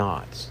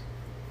have-nots.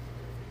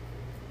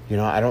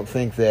 I don't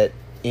think that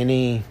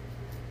any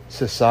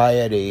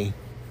society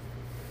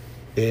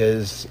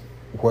is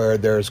where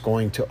there's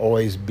going to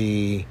always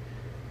be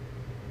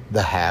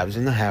the haves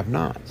and the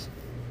have-nots.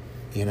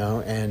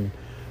 And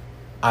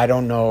I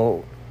don't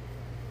know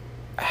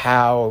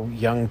how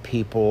young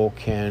people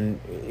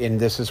can, and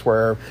this is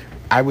where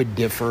I would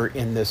differ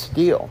in this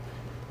deal,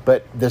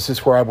 but this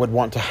is where I would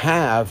want to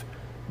have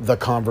the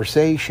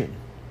conversation,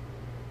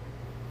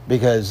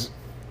 because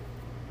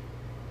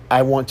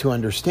I want to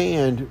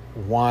understand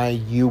why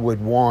you would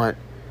want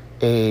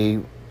a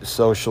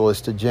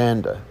socialist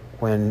agenda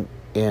when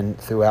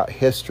throughout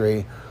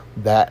history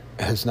that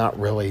has not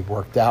really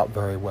worked out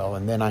very well.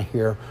 And then I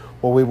hear,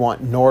 well, we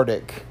want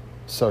Nordic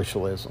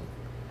socialism.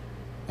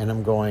 And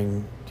I'm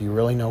going, do you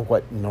really know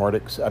what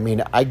Nordics? I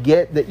mean, I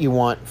get that you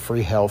want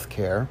free health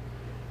care.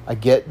 I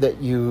get that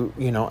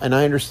and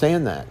I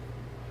understand that.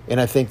 And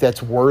I think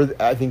that's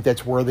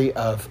worthy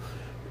of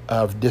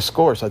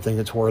discourse. I think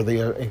it's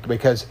worthy of,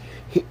 because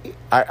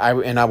I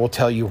will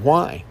tell you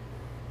why.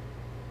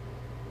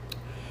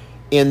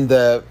 In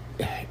the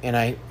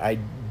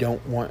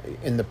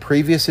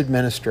previous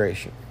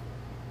administration,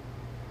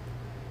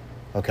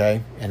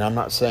 okay, and I'm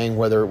not saying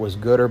whether it was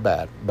good or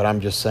bad, but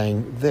I'm just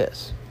saying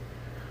this.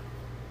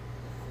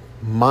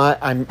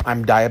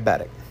 I'm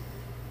diabetic.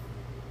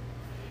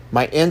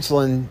 My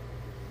insulin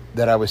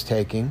that I was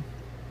taking,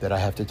 that I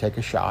have to take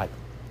a shot,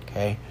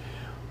 okay,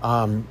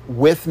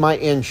 with my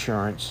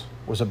insurance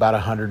was about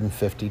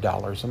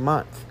 $150 a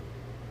month.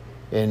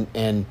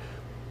 And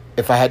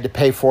if I had to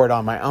pay for it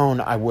on my own,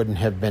 I wouldn't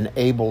have been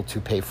able to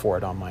pay for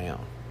it on my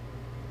own.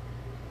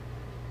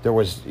 There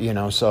was,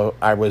 so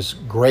I was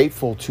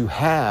grateful to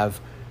have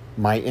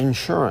my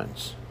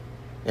insurance.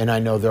 And I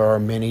know there are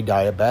many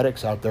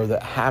diabetics out there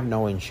that have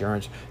no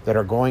insurance, that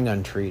are going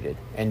untreated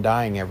and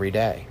dying every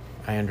day.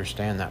 I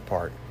understand that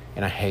part,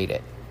 and I hate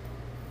it.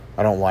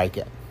 I don't like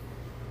it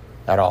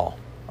at all.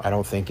 I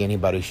don't think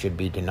anybody should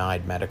be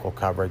denied medical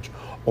coverage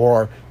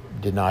or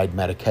denied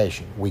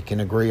medication. We can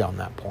agree on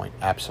that point,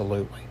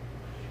 absolutely.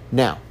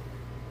 Now,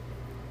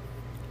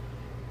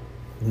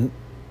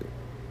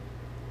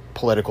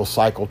 political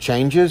cycle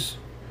changes,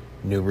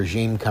 new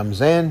regime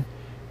comes in.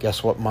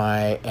 Guess what?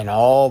 And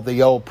all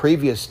the old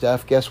previous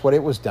stuff, guess what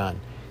it was done?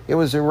 It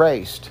was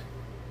erased.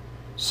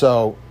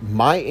 So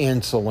my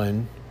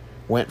insulin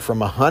went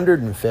from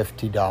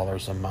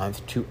 $150 a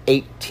month to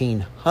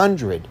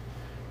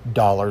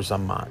 $1,800 a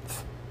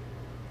month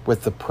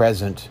with the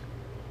present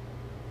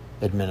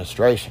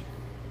administration.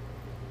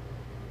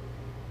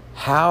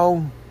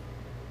 How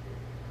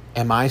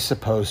am I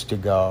supposed to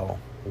go,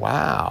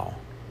 wow,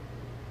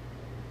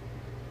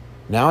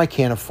 now I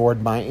can't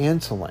afford my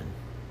insulin?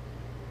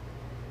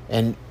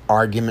 And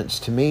arguments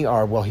to me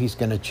are, well, he's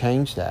going to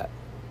change that.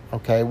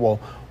 Okay, well,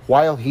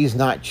 while he's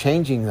not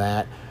changing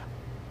that,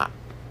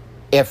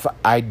 if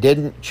I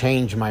didn't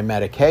change my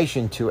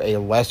medication to a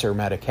lesser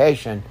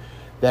medication,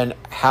 then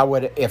how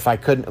would, if I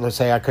couldn't, let's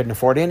say I couldn't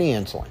afford any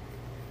insulin.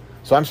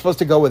 So I'm supposed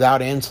to go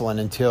without insulin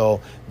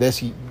until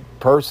this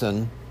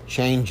person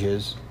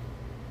changes.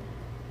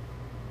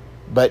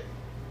 But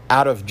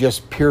out of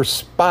just pure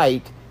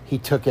spite, he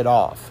took it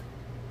off.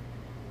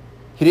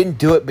 He didn't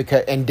do it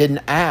because, and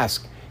didn't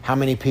ask how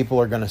many people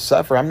are going to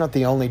suffer. I'm not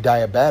the only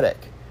diabetic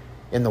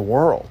in the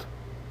world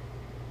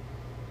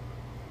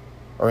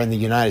or in the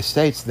United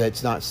States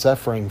that's not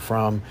suffering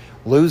from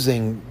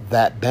losing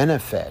that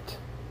benefit.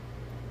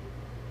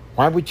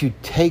 Why would you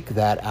take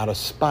that out of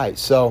spite?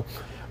 So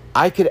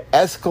I could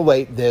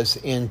escalate this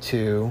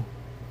into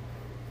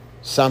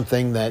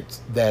something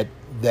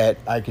that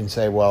I can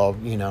say, well,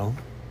 you know,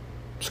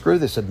 screw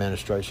this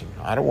administration.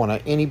 I don't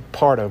want any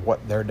part of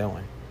what they're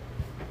doing.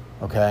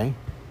 Okay?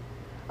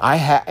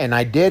 And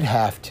I did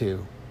have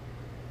to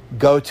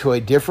go to a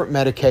different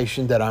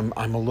medication that I'm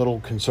a little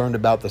concerned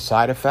about the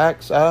side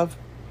effects of.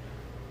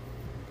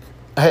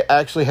 I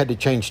actually had to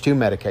change 2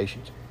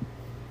 medications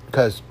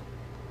because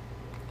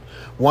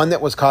one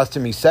that was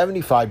costing me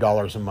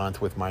 $75 a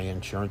month with my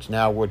insurance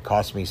now would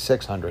cost me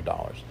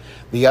 $600.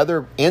 The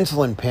other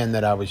insulin pen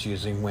that I was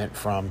using went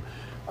from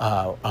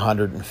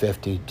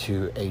 $150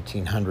 to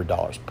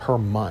 $1,800 per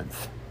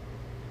month.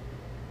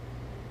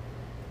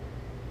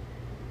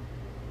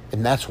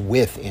 And that's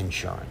with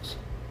insurance.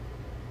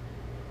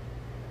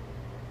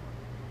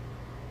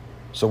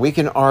 So we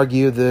can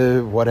argue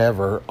the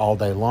whatever all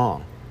day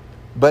long.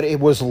 But it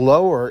was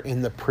lower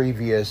in the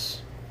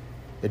previous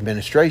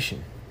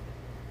administration.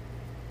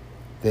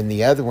 Then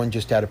the other one,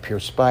 just out of pure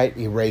spite,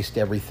 erased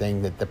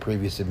everything that the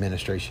previous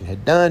administration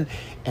had done.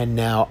 And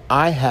now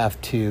I have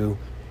to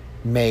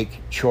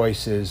make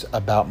choices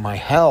about my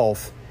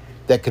health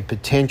that could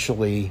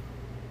potentially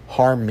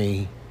harm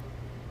me.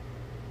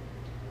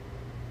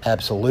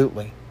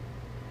 Absolutely.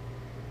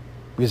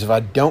 Because if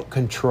I don't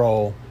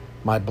control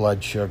my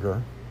blood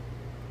sugar,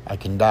 I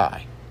can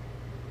die.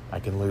 I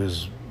can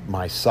lose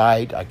my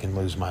sight. I can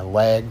lose my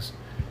legs.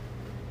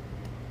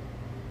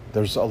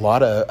 There's a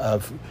lot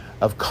of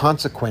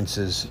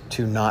consequences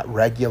to not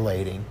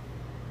regulating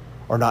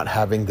or not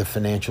having the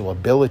financial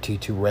ability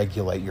to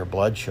regulate your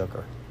blood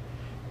sugar.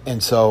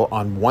 And so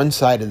on one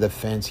side of the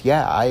fence,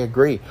 yeah, I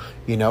agree.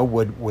 You know,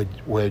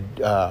 would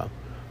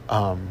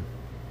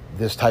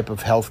this type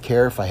of health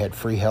care, if I had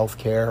free health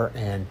care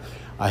and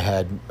I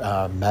had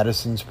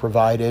medicines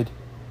provided,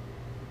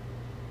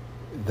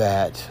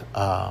 that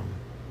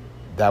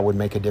would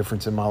make a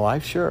difference in my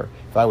life? Sure.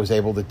 If I was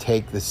able to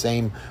take the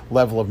same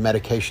level of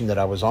medication that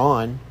I was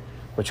on,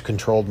 which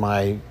controlled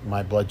my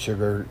blood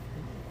sugar,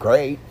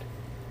 great.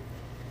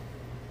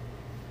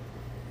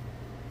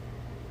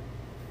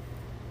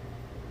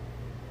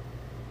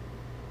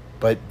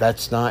 But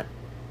that's not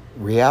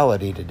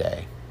reality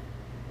today.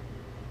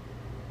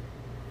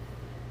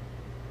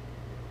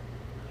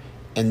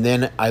 And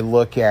then I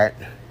look at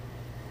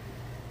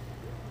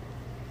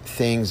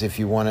things, if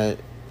you want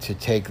to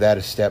take that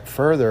a step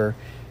further,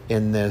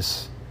 in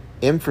this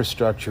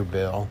infrastructure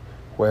bill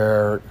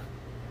where,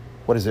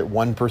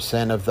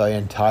 1% of the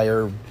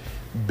entire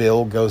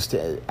bill goes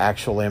to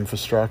actual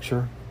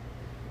infrastructure?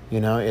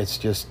 You know, it's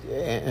just,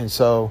 and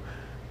so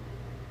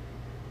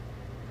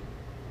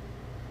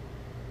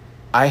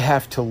I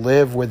have to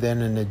live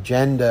within an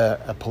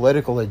agenda, a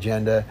political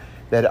agenda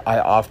that I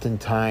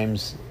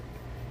oftentimes,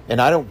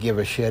 and I don't give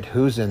a shit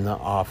who's in the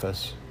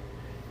office,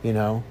 you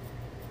know.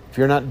 If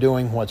you're not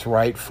doing what's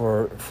right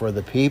for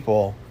the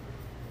people,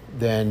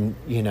 then,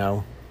 you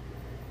know,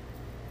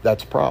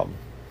 that's a problem.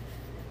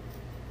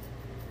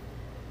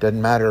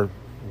 Doesn't matter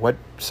what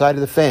side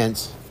of the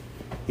fence,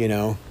 you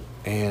know,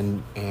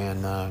 and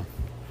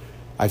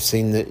I've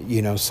seen that,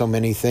 you know, so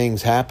many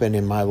things happen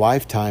in my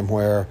lifetime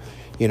where,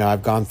 you know,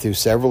 I've gone through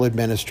several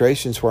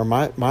administrations where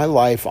my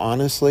life,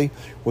 honestly,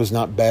 was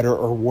not better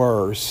or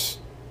worse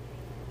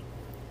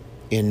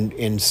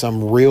in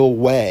some real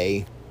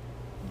way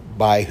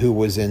by who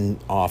was in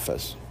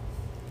office.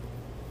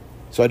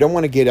 So I don't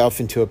want to get off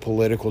into a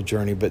political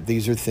journey, but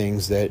these are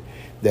things that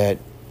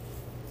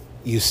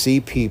you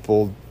see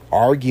people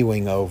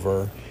arguing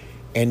over,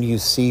 and you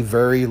see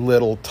very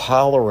little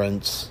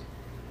tolerance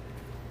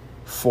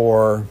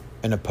for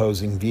an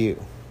opposing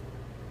view.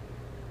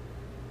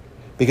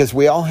 Because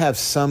we all have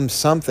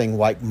something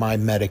like my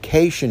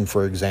medication,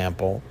 for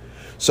example.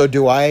 So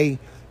do I,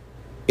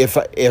 if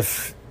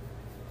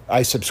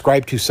I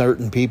subscribe to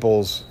certain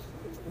people's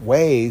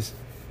ways,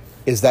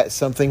 is that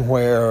something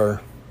where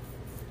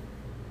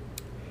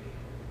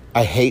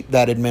I hate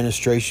that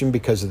administration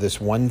because of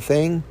this one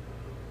thing?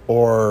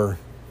 Or,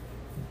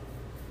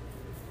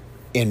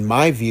 in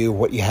my view,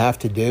 what you have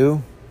to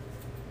do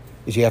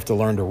is you have to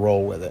learn to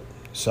roll with it.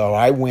 So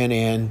I went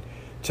in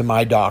to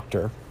my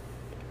doctor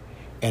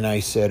and I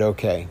said,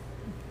 okay,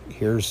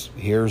 here's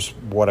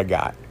what I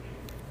got.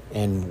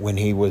 And when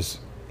he was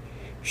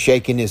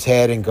shaking his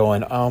head and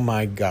going, oh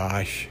my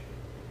gosh,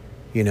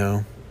 you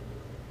know,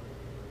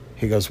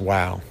 he goes,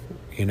 wow,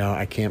 you know,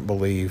 I can't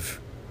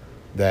believe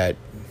that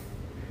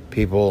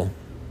people,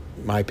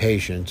 my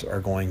patients,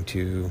 are going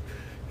to,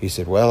 he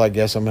said, well, I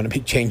guess I'm going to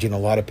be changing a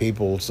lot of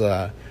people's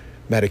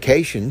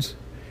medications.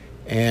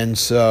 And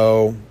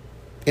so,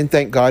 and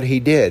thank God he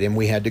did. And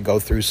we had to go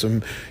through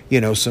some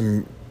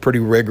pretty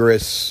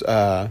rigorous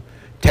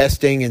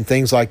testing and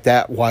things like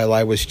that while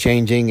I was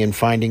changing and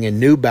finding a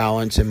new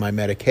balance in my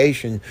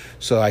medication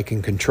so I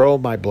can control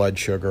my blood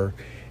sugar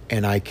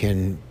and I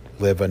can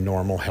live a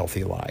normal,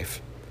 healthy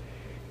life.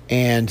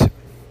 And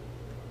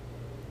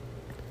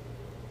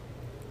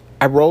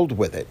I rolled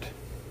with it.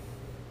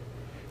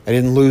 I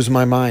didn't lose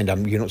my mind.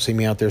 You don't see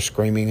me out there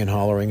screaming and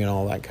hollering and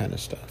all that kind of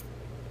stuff.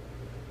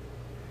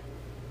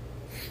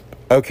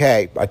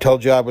 Okay, I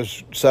told you I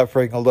was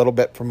suffering a little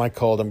bit from my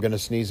cold. I'm going to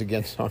sneeze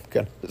again, so I'm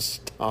going to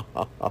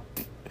stop.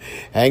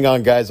 Hang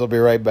on, guys. I'll be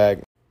right back.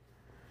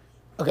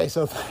 Okay,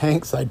 so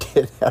thanks. I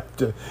did have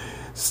to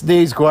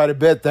sneeze quite a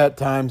bit that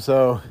time.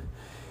 So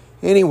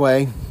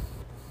anyway,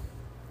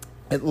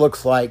 it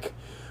looks like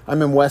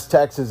I'm in West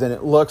Texas, and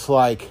it looks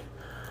like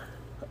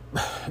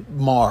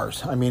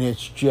Mars. I mean,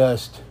 it's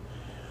just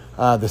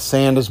the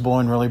sand is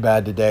blowing really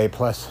bad today.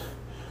 Plus,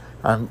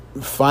 I'm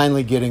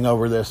finally getting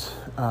over this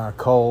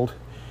cold,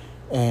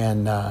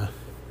 and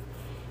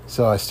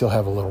so I still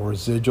have a little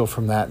residual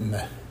from that, and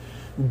the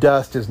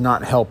dust is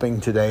not helping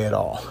today at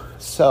all.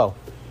 So,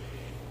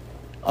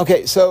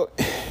 okay, so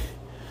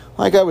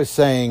like I was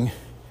saying,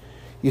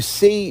 you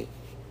see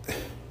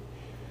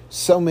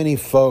so many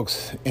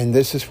folks, and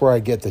this is where I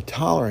get the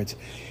tolerance,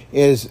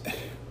 is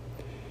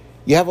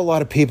you have a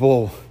lot of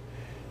people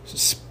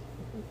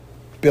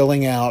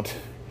spilling out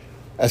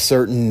a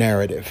certain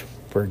narrative,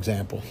 for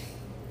example.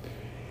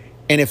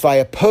 And if I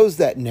oppose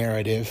that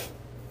narrative,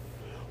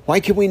 why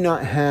can we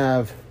not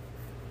have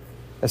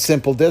a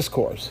simple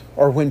discourse?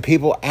 Or when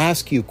people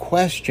ask you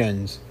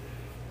questions,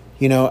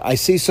 I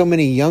see so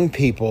many young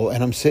people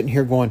and I'm sitting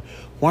here going,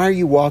 why are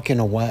you walking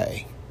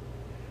away?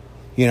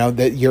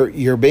 That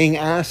you're being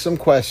asked some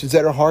questions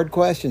that are hard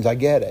questions. I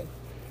get it.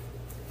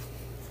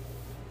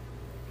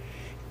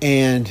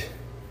 And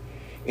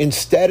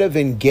instead of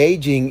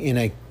engaging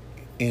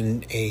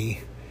in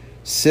a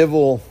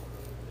civil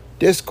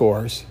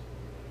discourse,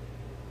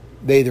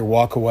 they either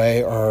walk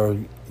away or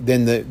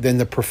then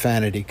the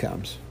profanity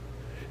comes.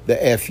 The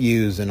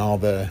FUs and all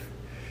the,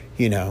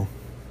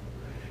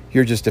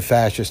 you're just a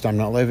fascist, I'm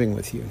not living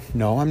with you.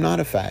 No, I'm not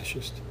a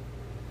fascist.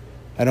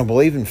 I don't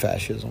believe in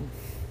fascism.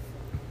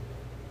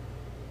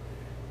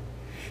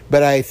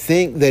 But I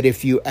think that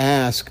if you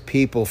ask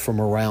people from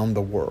around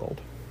the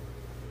world,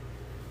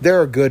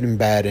 there are good and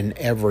bad in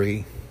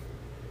every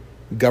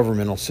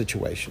governmental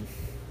situation.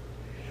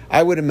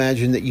 I would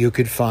imagine that you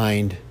could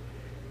find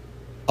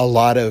a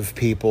lot of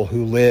people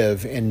who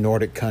live in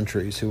Nordic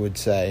countries who would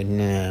say,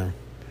 nah,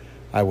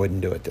 I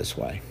wouldn't do it this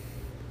way.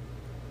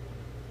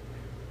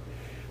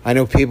 I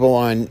know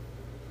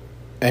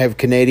I have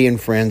Canadian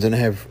friends and I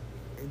have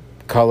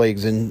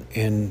colleagues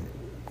in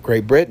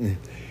Great Britain.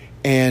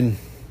 And,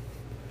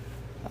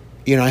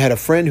 I had a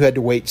friend who had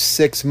to wait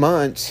 6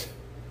 months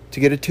to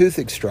get a tooth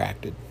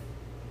extracted.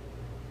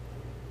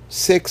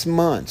 6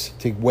 months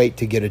to wait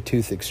to get a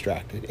tooth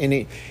extracted.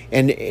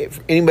 And if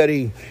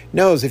anybody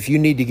knows, if you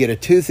need to get a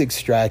tooth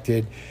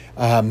extracted,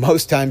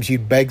 most times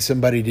you'd beg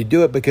somebody to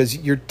do it because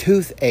your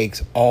tooth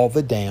aches all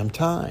the damn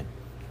time.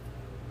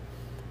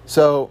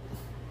 So,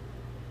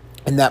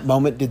 in that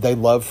moment, did they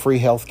love free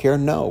health care?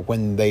 No.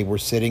 When they were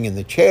sitting in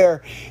the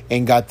chair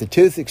and got the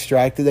tooth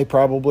extracted, they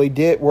probably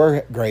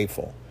were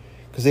grateful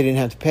because they didn't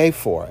have to pay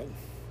for it.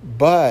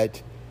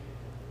 But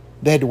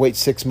they had to wait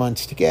 6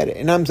 months to get it.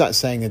 And I'm not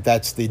saying that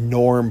that's the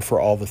norm for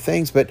all the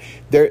things, but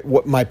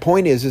what my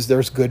point is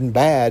there's good and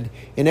bad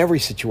in every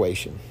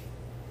situation.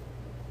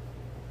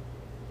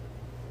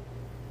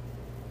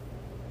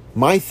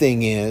 My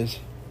thing is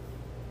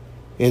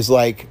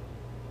like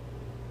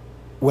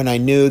when I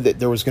knew that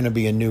there was going to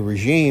be a new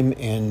regime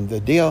in the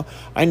deal,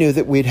 I knew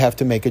that we'd have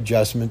to make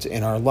adjustments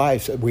in our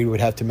lives. We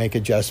would have to make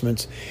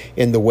adjustments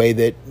in the way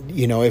that,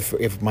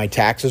 if my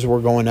taxes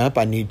were going up,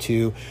 I need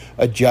to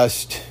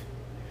adjust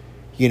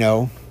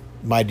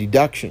my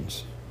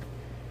deductions.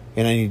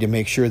 And I need to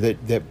make sure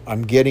that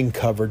I'm getting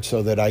covered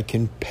so that I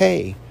can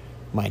pay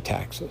my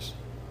taxes.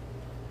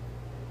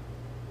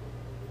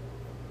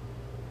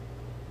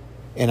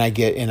 And I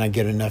get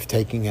enough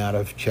taking out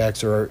of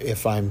checks, or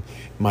if I'm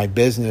my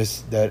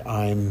business, that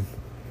I'm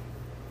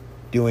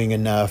doing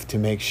enough to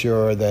make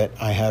sure that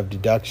I have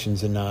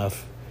deductions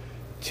enough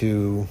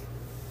to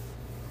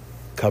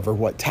cover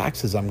what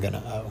taxes I'm going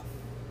to owe.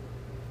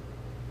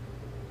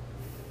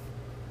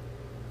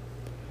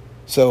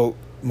 So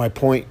my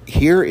point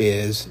here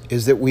is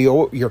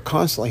that you're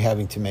constantly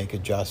having to make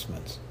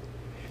adjustments.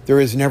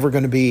 There is never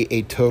going to be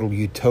a total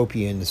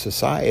utopia in the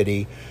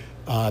society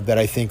that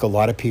I think a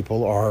lot of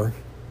people are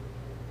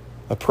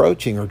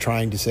approaching or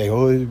trying to say,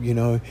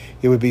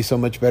 it would be so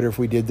much better if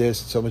we did this,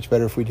 so much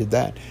better if we did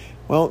that.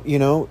 Well,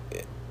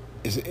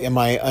 am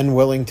I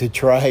unwilling to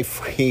try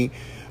free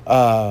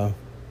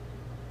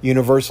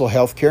universal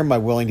health care? Am I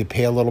willing to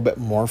pay a little bit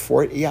more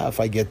for it? Yeah, if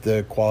I get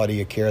the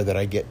quality of care that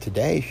I get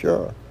today,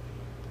 sure.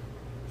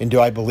 And do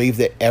I believe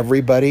that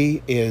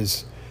everybody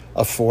is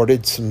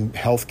afforded some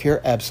health care?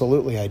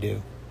 Absolutely, I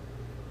do.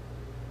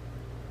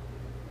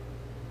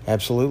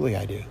 Absolutely,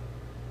 I do.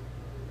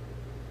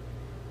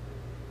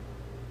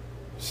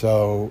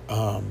 So,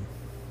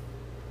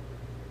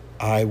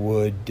 I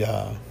would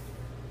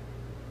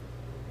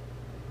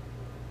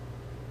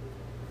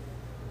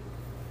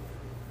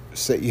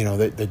say,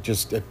 that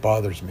just, it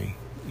bothers me,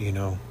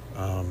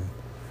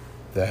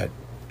 that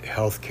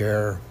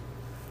healthcare,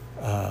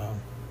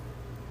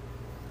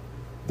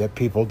 that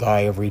people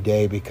die every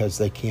day because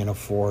they can't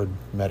afford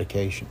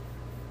medication.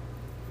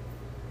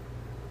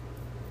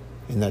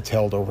 And that's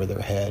held over their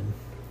head.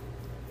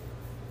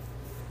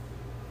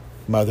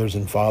 Mothers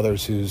and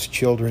fathers whose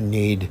children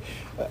need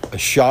a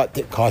shot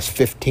that costs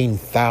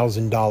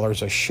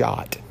 $15,000 a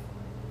shot.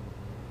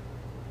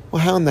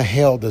 Well, how in the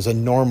hell does a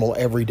normal,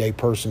 everyday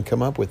person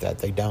come up with that?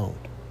 They don't.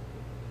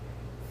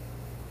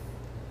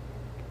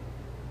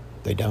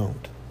 They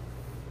don't.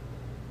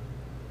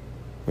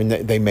 I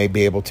mean, they may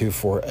be able to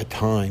for a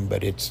time,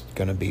 but it's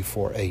going to be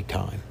for a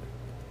time.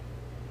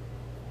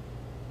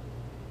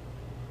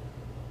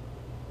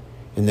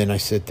 And then I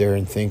sit there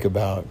and think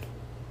about,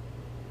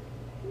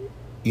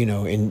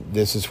 and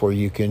this is where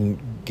you can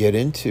get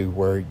into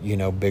where,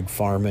 big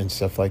pharma and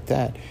stuff like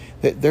that.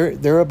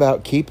 They're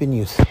about keeping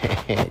you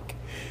sick.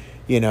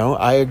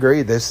 I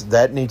agree.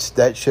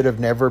 That should have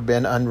never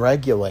been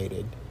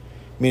unregulated.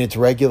 I mean, it's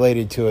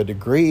regulated to a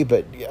degree,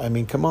 but I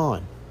mean, come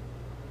on.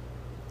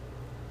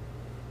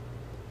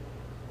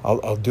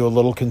 I'll do a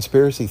little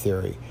conspiracy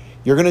theory.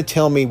 You're going to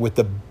tell me with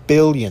the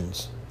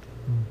billions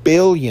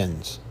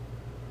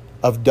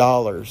of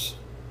dollars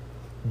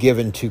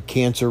given to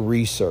cancer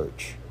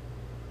research,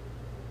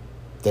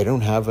 they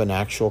don't have an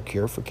actual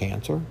cure for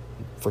cancer? Are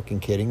you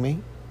freaking kidding me?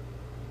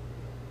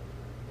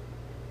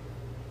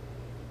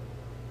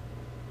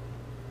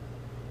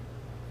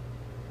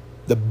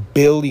 The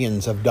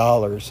billions of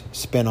dollars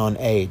spent on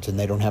AIDS and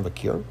they don't have a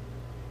cure?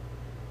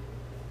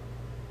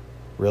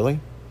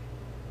 Really?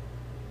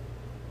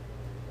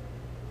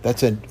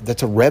 That's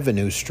a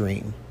revenue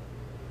stream.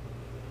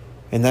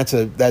 And that's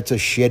a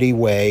shitty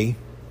way.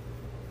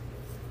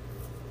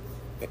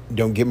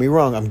 Don't get me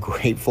wrong, I'm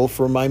grateful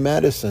for my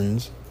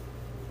medicines.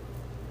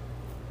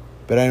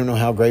 But I don't know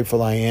how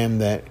grateful I am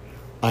that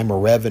I'm a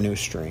revenue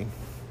stream.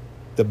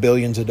 The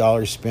billions of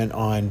dollars spent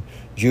on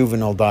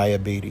juvenile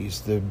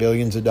diabetes, the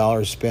billions of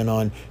dollars spent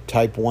on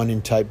type 1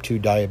 and type 2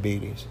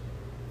 diabetes.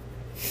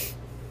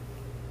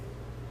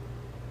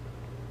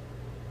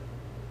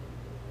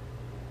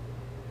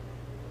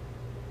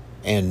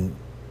 And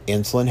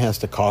insulin has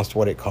to cost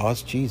what it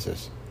costs?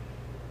 Jesus.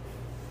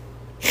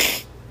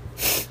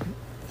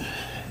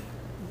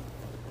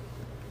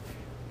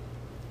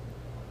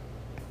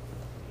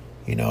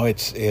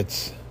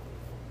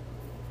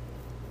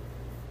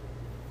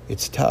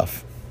 It's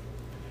tough.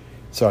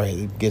 Sorry,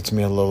 it gets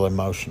me a little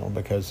emotional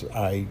because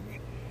I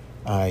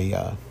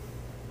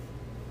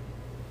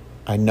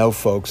know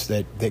folks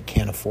that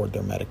can't afford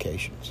their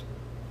medications.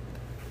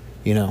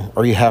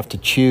 Or you have to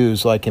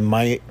choose, like in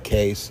my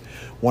case,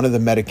 one of the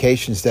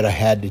medications that I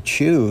had to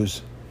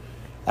choose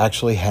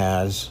actually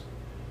has,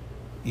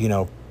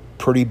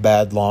 pretty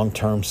bad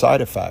long-term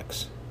side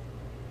effects.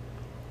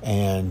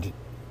 And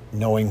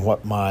knowing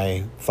what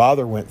my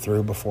father went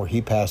through before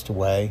he passed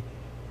away,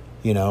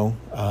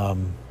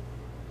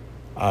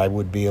 I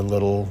would be a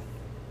little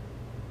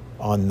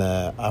on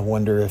I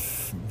wonder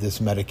if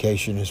this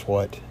medication is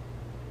what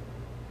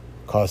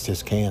caused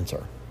his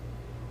cancer.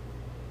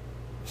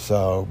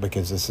 So,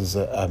 because this is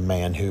a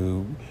man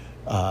who,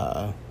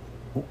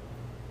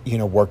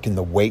 worked in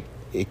the weight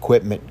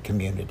equipment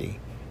community.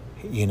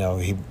 He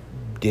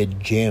did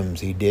gyms.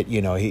 He did,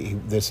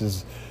 this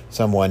is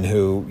someone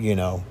who,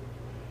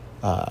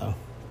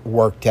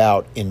 worked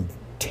out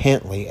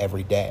intently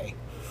every day.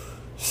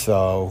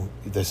 So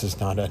this is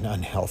not an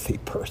unhealthy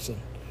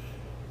person.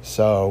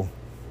 So,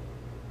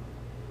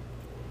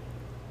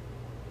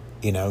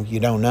 you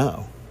don't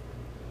know.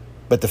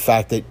 But the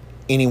fact that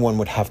anyone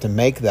would have to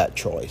make that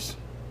choice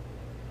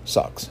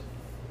sucks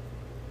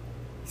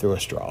through a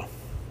straw.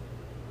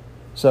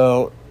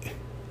 So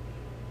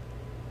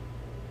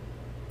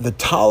the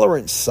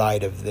tolerance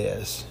side of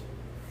this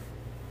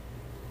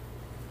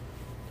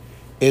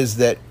is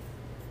that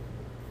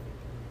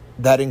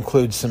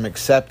includes some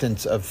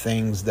acceptance of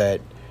things that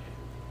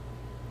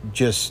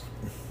just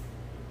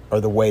are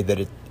the way that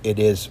it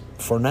is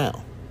for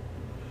now.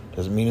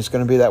 Doesn't mean it's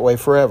going to be that way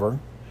forever.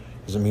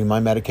 Doesn't mean my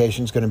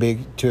medication is going to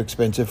be too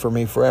expensive for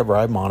me forever.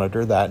 I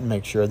monitor that and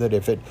make sure that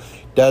if it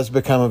does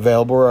become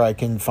available or I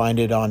can find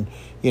it on,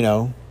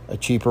 a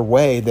cheaper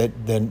way,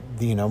 that then,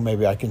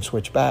 maybe I can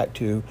switch back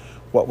to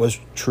what was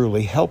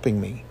truly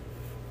helping me.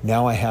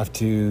 Now I have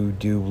to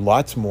do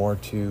lots more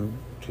to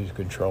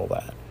control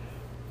that.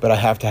 But I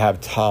have to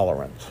have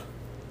tolerance.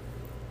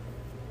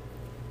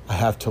 I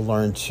have to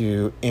learn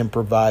to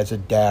improvise,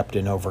 adapt,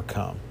 and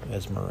overcome,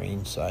 as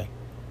Marines say.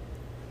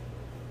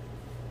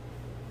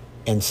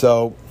 And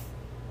so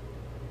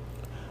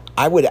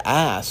I would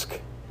ask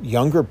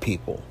younger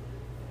people,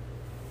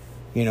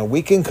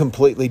 we can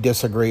completely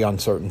disagree on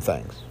certain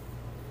things.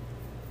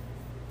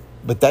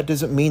 But that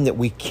doesn't mean that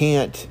we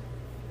can't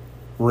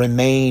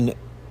remain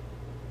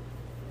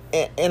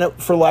and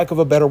for lack of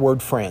a better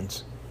word,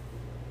 friends.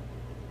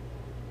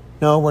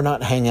 No, we're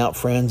not hangout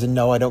friends, and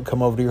no, I don't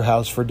come over to your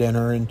house for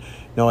dinner, and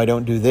no, I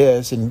don't do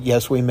this. And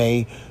yes, we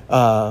may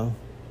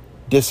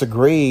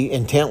disagree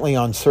intently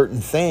on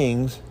certain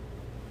things,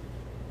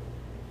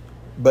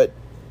 but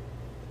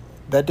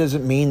that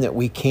doesn't mean that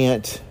we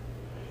can't,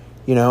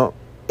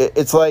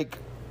 it's like,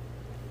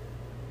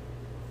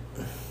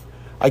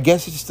 I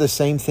guess it's the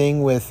same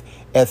thing with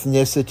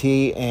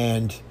ethnicity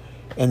and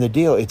the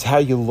deal. It's how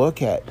you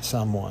look at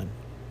someone.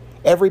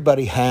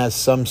 Everybody has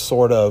some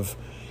sort of,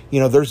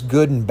 there's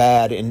good and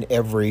bad in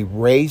every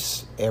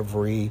race,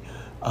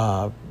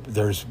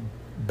 there's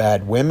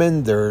bad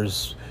women,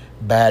 there's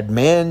bad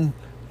men,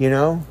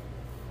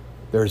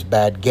 there's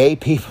bad gay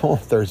people,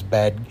 there's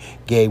bad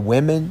gay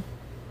women.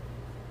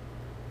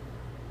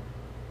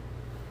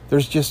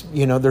 There's just,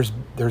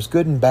 there's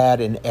good and bad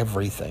in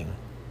everything.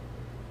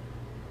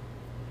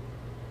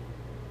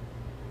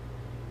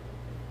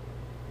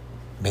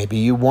 Maybe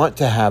you want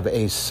to have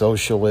a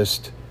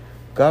socialist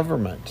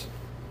government.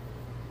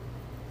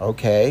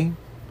 Okay.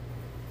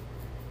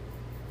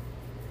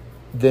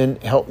 Then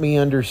help me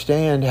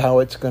understand how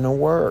it's going to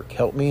work.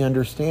 Help me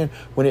understand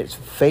when it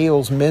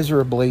fails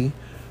miserably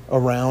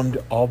around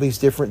all these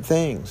different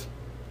things.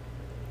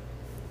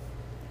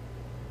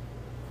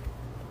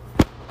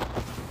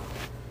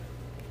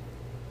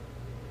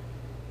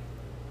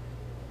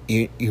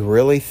 You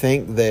really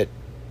think that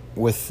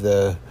with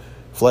the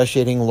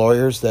flesh-eating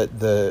lawyers that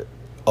the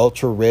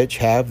ultra-rich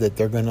have, that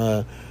they're going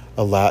to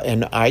allow...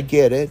 And I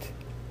get it.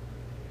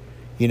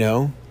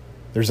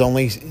 There's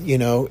only...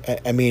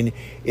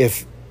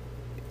 if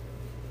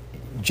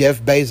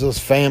Jeff Bezos'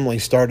 family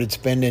started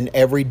spending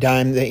every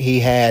dime that he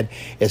had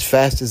as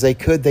fast as they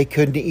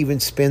couldn't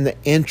even spend the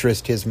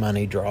interest his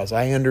money draws.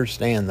 I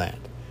understand that.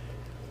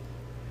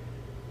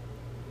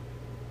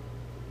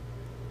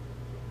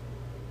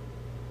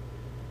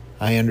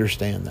 I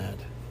understand that.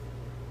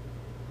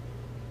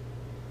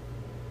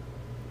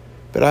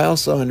 But I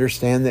also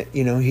understand that,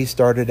 he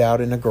started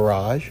out in a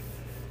garage.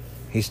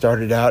 He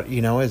started out,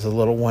 as a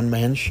little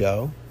one-man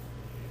show.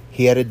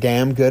 He had a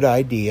damn good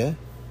idea.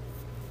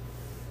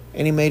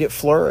 And he made it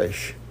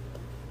flourish.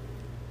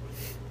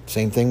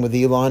 Same thing with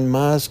Elon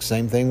Musk.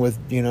 Same thing with,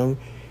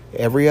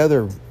 every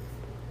other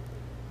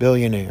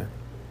billionaire.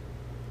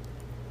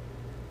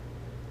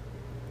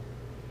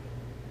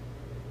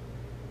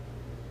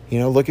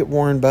 Look at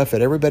Warren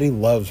Buffett. Everybody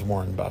loves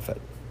Warren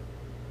Buffett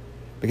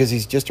because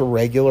he's just a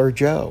regular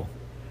Joe.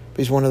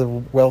 He's one of the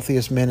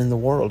wealthiest men in the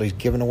world. He's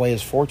given away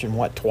his fortune,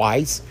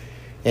 twice?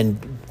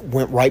 And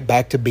went right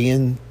back to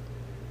being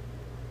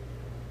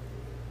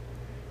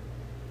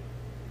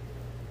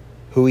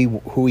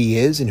who he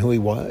is and who he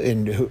was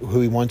and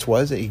who he once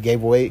was, that he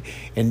gave away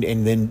and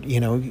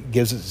then,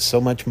 gives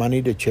so much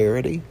money to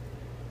charity.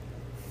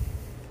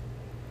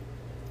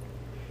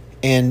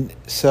 And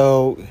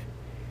so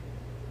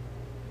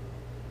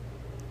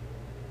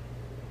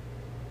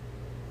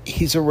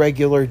he's a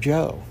regular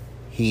Joe.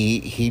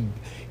 He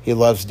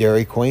loves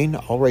Dairy Queen.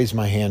 I'll raise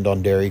my hand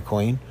on Dairy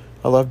Queen.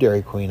 I love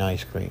Dairy Queen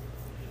ice cream.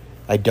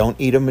 I don't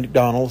eat a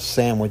McDonald's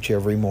sandwich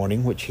every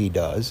morning, which he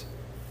does.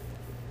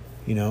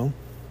 But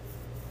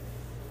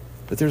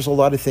there's a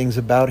lot of things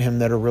about him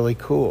that are really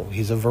cool.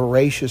 He's a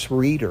voracious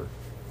reader.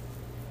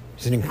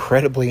 He's an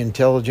incredibly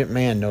intelligent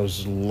man,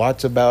 knows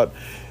lots about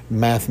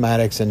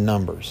mathematics and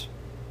numbers.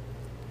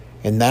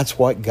 And that's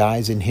what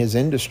guys in his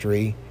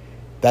industry,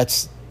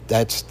 that's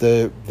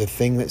the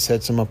thing that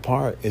sets them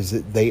apart, is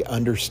that they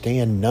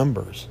understand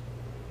numbers.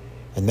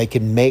 And they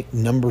can make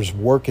numbers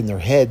work in their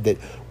head that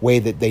way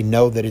that they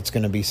know that it's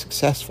going to be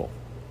successful.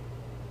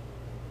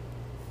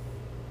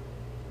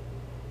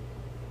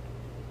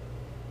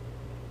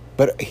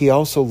 But he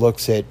also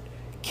looks at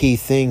key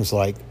things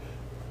like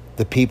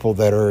the people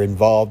that are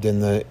involved in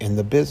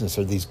the business.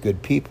 Are these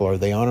good people? Are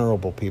they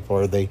honorable people?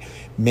 Are they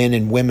men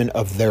and women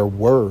of their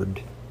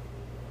word?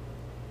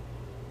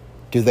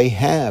 Do they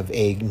have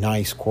a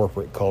nice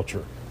corporate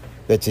culture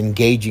that's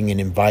engaging and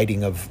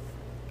inviting of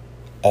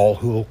all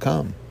who will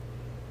come?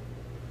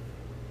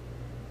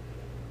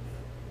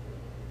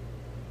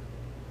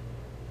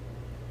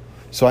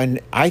 So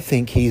I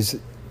think he's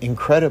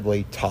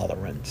incredibly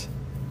tolerant,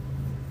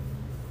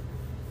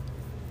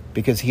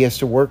 because he has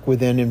to work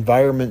within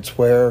environments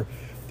where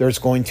there's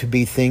going to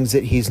be things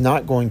that he's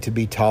not going to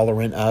be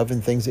tolerant of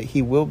and things that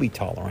he will be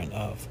tolerant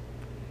of,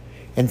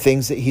 and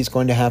things that he's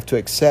going to have to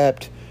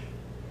accept.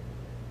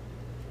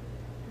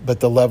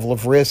 But the level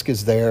of risk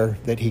is there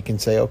that he can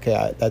say,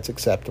 okay, that's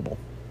acceptable.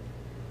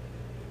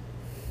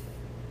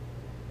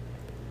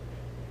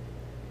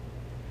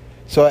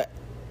 So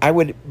I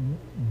would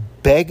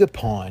beg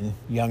upon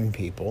young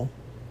people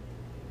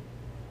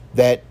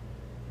that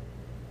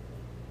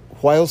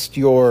whilst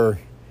you're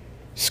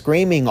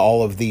screaming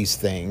all of these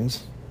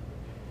things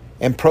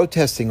and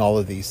protesting all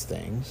of these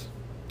things,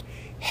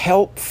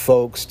 help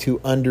folks to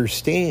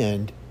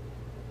understand.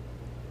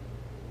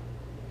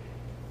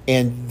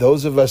 And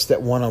those of us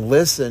that want to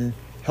listen,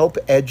 help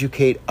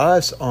educate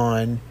us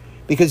on,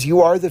 because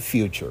you are the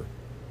future.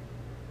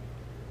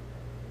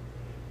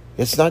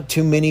 It's not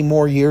too many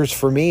more years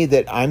for me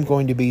that I'm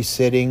going to be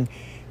sitting,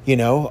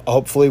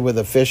 hopefully with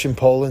a fishing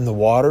pole in the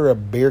water, a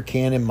beer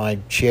can in my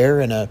chair,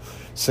 and a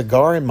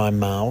cigar in my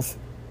mouth,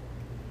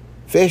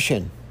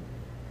 fishing.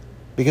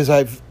 Because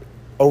I've,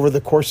 over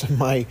the course of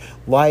my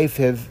life,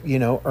 have,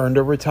 earned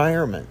a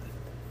retirement.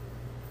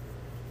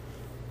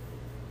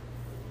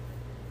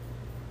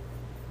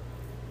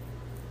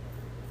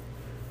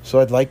 So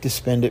I'd like to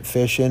spend it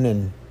fishing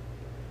and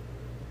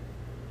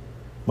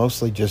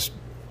mostly just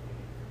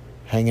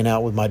hanging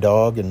out with my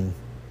dog and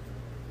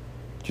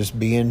just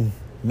being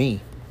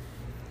me,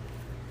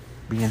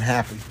 being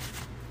happy.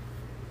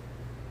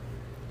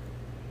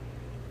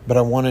 But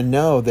I want to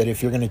know that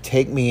if you're going to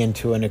take me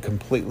into a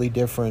completely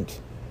different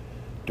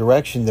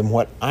direction than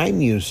what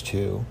I'm used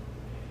to,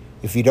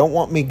 if you don't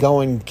want me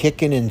going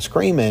kicking and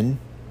screaming,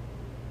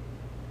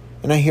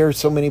 and I hear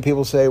so many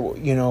people say,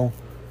 well,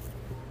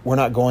 we're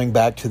not going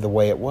back to the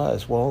way it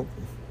was. Well,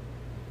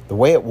 the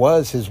way it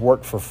was has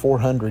worked for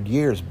 400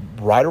 years,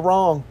 right or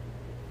wrong,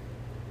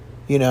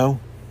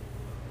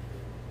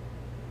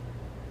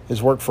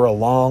 has worked for a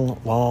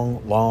long,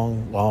 long,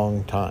 long,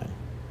 long time.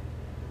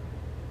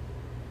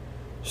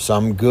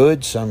 Some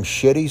good, some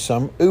shitty,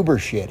 some uber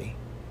shitty.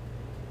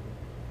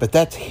 But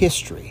that's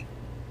history.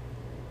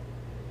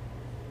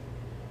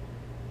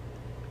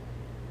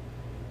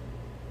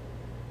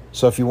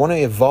 So if you want to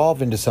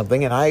evolve into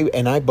something, and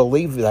I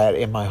believe that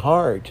in my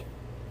heart,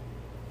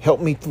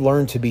 help me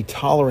learn to be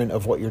tolerant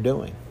of what you're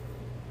doing.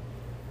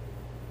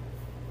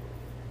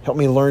 Help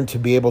me learn to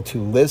be able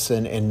to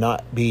listen and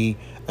not be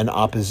an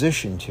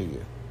opposition to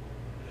you.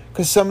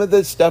 Because some of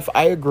the stuff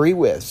I agree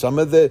with, some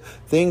of the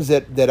things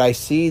that I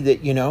see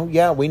that,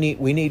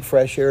 we need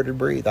fresh air to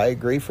breathe. I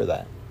agree for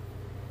that.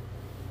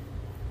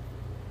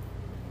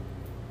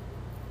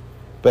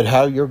 But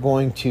how you're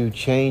going to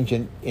change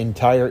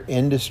entire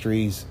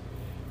industries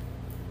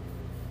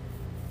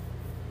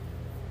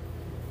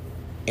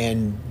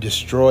and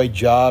destroy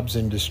jobs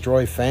and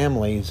destroy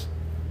families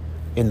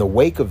in the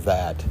wake of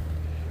that,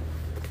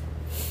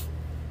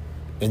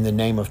 in the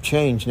name of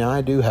change, now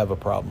I do have a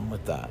problem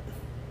with that.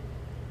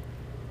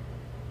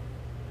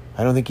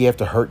 I don't think you have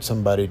to hurt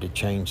somebody to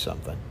change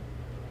something.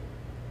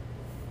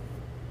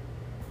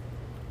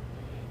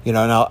 And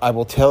I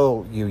will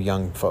tell you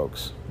young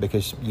folks,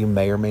 because you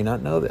may or may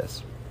not know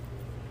this.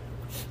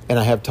 And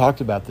I have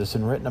talked about this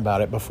and written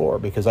about it before,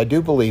 because I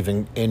do believe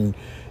in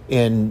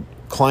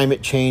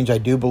climate change. I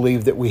do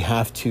believe that we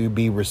have to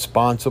be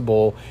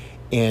responsible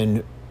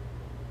in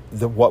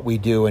what we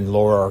do and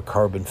lower our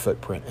carbon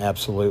footprint.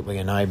 Absolutely.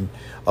 And I'm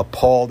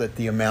appalled at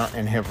the amount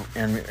and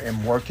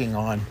am working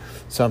on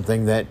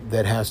something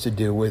that has to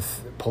do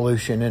with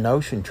pollution and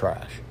ocean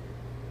trash.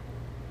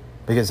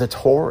 Because it's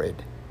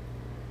horrid.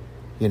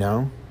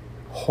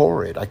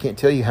 Horrid. I can't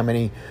tell you how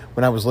many,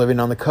 when I was living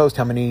on the coast,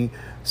 how many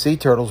sea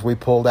turtles we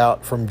pulled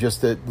out from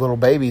just the little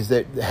babies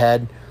that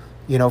had,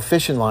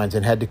 fishing lines,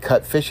 and had to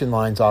cut fishing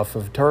lines off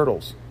of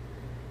turtles.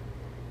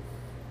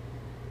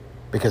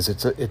 Because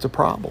it's a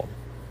problem.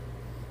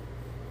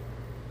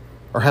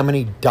 Or how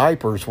many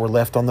diapers were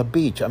left on the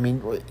beach. I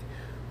mean,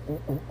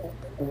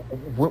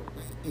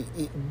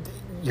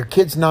 your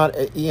kid's not,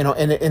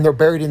 and they're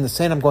buried in the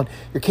sand. I'm going,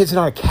 your kid's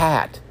not a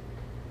cat.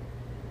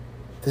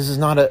 This is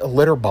not a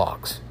litter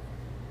box.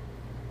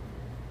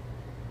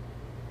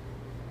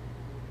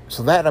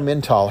 So that I'm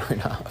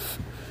intolerant of.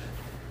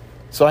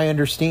 So I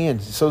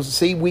understand. So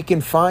see, we can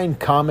find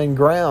common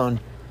ground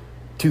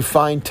to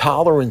find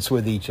tolerance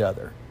with each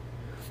other.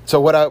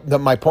 So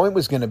my point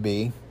was going to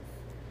be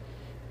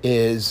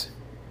is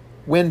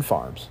wind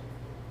farms.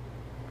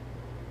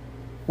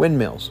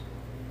 Windmills.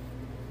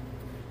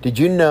 Did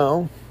you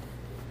know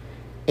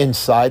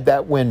inside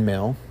that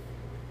windmill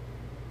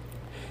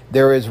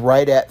there is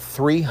right at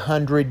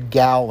 300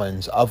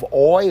 gallons of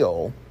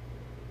oil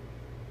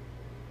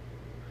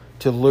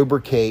to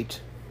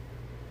lubricate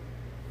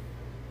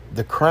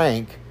the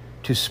crank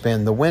to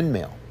spin the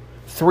windmill?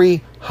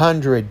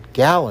 300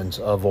 gallons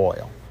of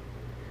oil.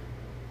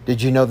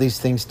 Did you know these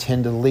things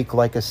tend to leak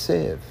like a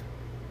sieve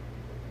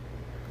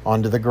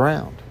onto the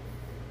ground?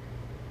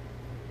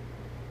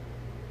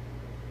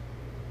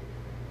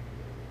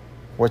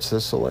 What's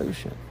the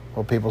solution?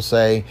 Well, people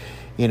say,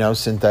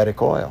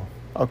 synthetic oil.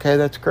 Okay,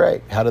 that's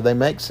great. How do they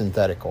make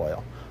synthetic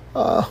oil?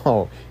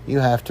 Oh, you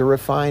have to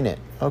refine it.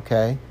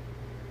 Okay.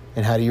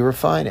 And how do you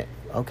refine it?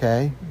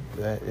 Okay,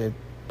 it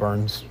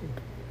burns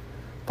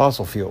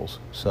fossil fuels.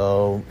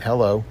 So,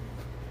 hello.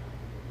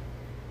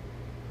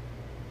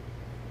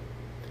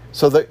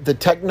 So the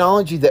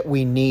technology that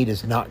we need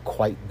is not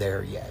quite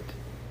there yet,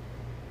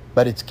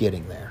 but it's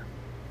getting there.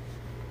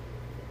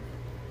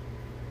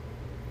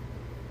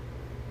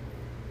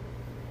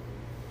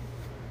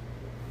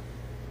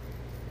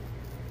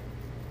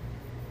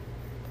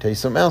 Tell you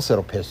something else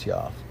that'll piss you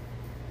off.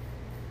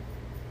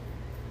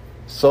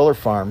 Solar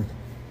farm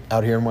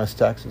out here in West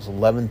Texas,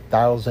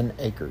 11,000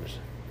 acres.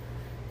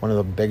 One of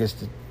the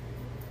biggest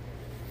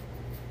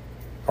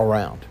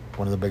around.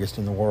 One of the biggest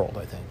in the world,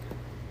 I think.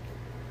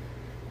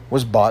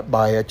 Was bought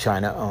by a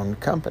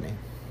China-owned company.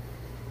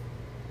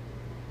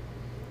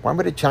 Why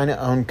would a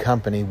China-owned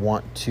company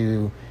want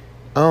to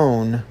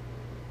own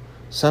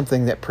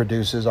something that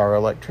produces our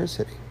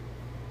electricity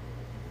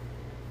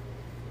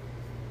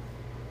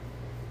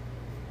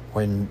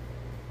when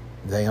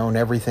they own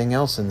everything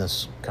else in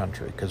this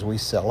country? Because we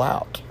sell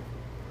out.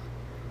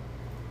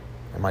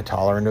 Am I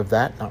tolerant of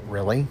that? Not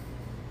really.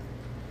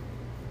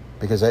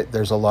 Because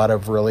there's a lot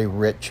of really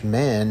rich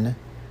men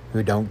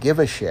who don't give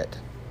a shit.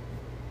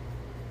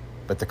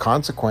 But the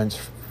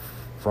consequence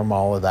from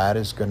all of that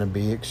is going to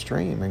be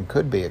extreme and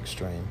could be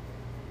extreme.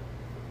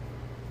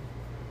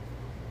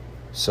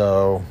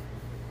 So,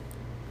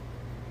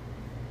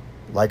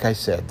 like I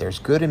said, there's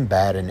good and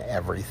bad in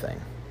everything.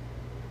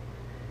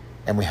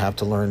 And we have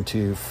to learn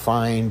to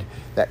find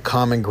that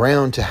common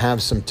ground, to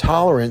have some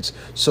tolerance,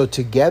 so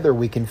together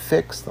we can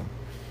fix them.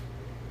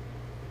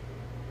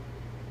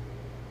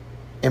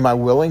 Am I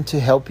willing to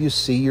help you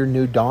see your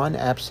new dawn?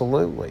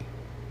 Absolutely.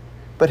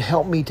 But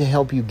help me to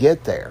help you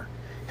get there.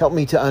 Help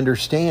me to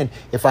understand.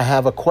 If I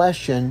have a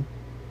question,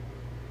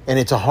 and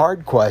it's a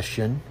hard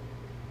question,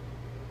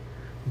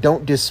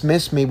 don't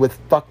dismiss me with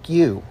 "fuck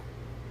you."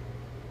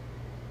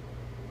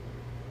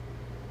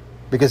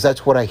 Because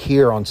that's what I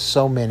hear on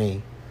so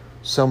many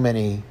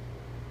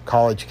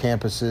college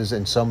campuses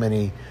and so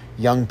many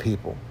young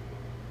people.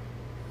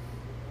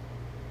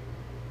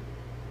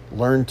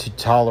 Learn to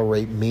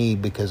tolerate me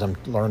because I'm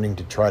learning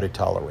to try to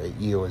tolerate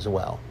you as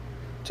well.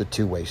 It's a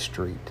two-way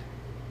street.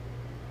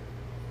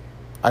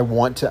 I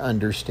want to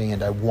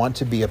understand. I want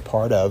to be a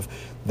part of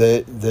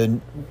the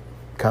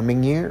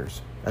coming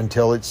years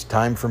until it's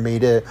time for me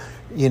to,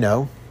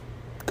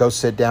 go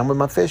sit down with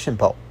my fishing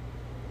pole.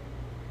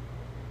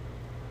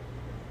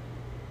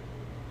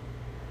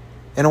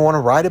 And I want to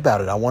write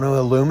about it. I want to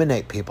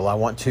illuminate people. I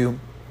want to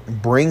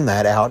bring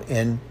that out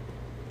in,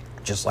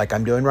 just like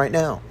I'm doing right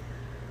now.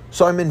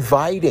 So I'm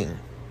inviting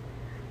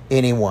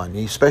anyone,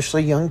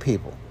 especially young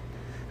people,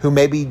 who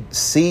maybe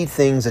see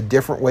things a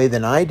different way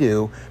than I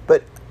do,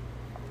 but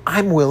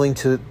I'm willing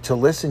to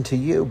listen to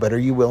you, but are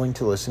you willing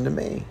to listen to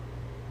me?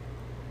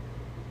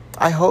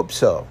 I hope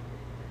so.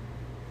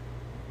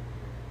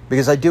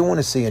 Because I do want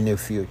to see a new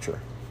future.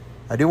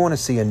 I do want to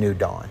see a new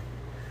dawn.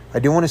 I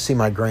do want to see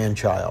my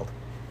grandchild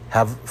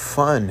have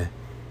fun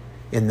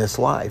in this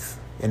life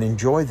and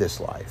enjoy this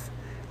life.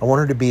 I want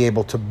her to be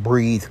able to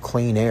breathe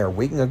clean air.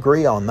 We can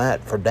agree on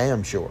that for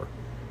damn sure.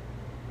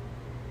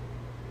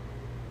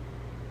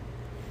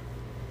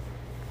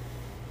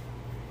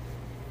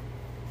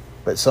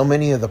 But so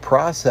many of the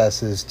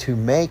processes to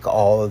make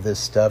all of this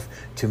stuff,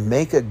 to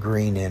make a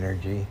green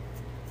energy,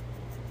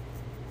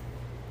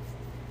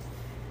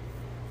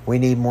 we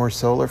need more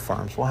solar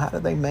farms. Well, how do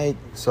they make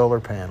solar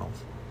panels?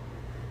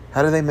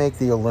 How do they make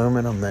the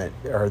aluminum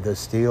or the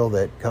steel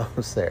that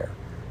goes there?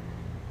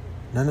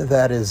 None of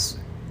that is,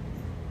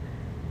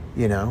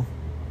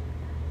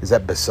 is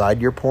that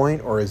beside your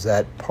point, or is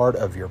that part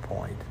of your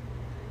point?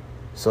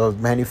 So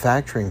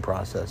manufacturing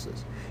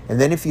processes.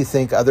 And then if you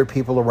think other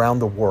people around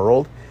the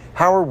world,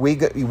 how are we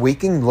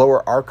can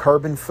lower our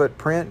carbon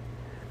footprint,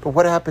 but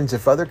what happens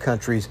if other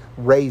countries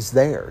raise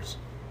theirs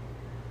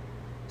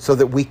so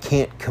that we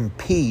can't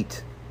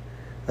compete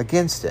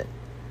against it?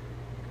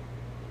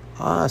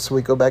 So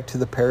we go back to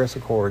the Paris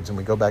Accords and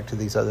we go back to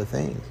these other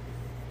things.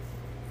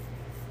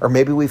 Or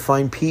maybe we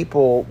find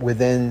people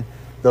within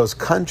those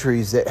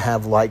countries that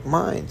have like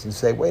minds and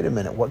say, wait a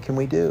minute, what can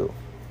we do?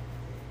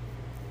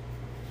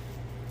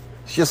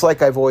 It's just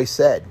like I've always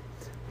said.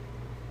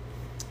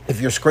 If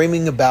you're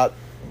screaming about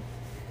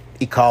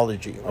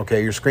ecology,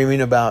 okay, you're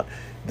screaming about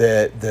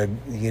the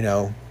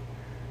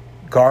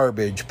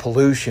garbage,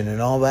 pollution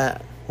and all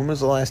that. When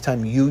was the last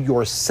time you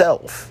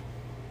yourself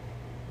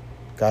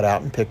got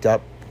out and picked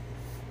up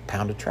a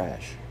pound of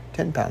trash,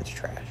 10 pounds of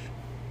trash?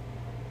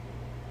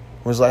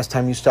 When was the last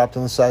time you stopped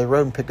on the side of the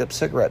road and picked up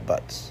cigarette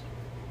butts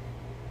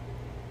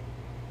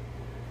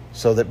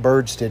so that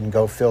birds didn't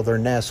go fill their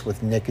nests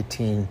with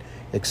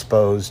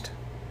nicotine-exposed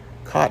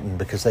cotton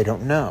because they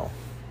don't know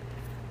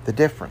the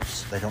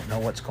difference. They don't know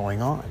what's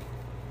going on.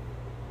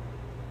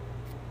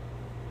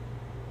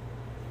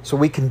 So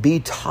we can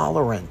be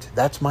tolerant.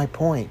 That's my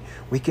point.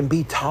 We can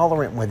be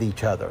tolerant with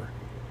each other.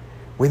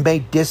 We may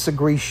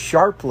disagree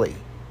sharply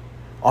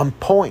on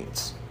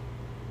points,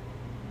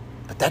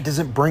 but that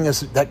doesn't bring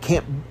us, that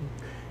can't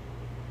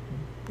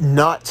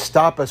not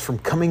stop us from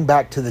coming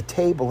back to the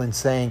table and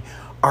saying,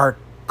 our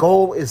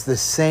goal is the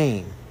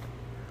same.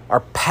 Our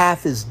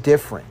path is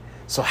different.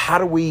 So how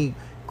do we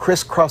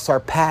crisscross our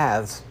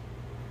paths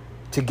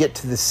to get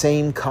to the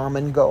same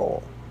common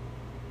goal?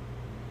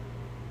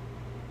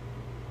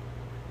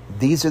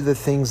 These are the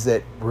things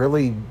that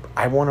really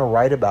I want to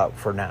write about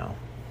for now,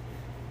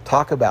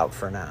 talk about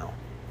for now.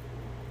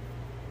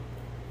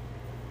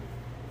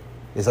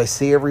 Is I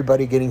see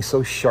everybody getting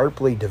so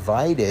sharply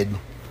divided,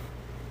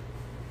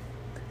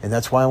 and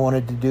that's why I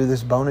wanted to do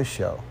this bonus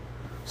show.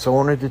 So I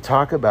wanted to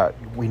talk about,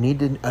 we need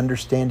to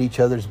understand each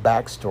other's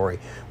backstory.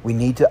 We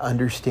need to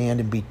understand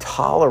and be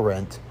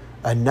tolerant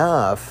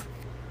enough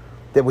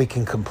that we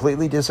can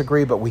completely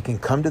disagree, but we can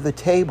come to the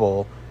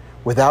table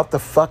without the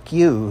fuck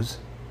yous,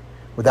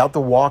 without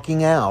the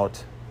walking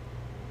out,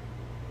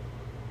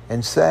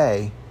 and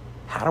say,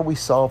 how do we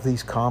solve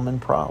these common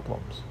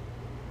problems?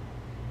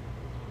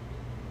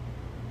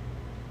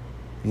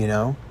 You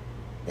know?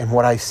 And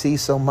what I see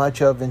so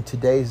much of in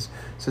today's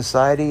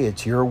society,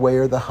 it's your way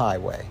or the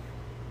highway.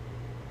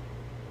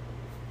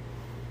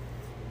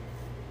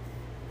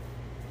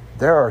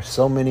 There are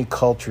so many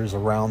cultures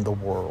around the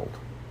world.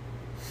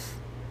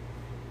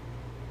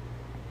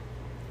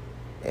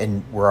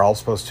 And we're all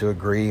supposed to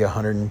agree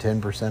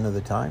 110% of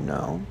the time?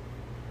 No.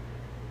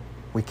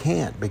 We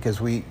can't, because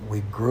we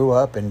grew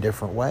up in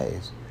different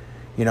ways.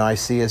 You know, I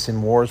see us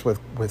in wars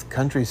with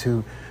countries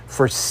who,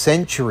 for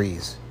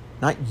centuries,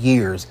 not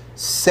years,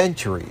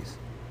 centuries,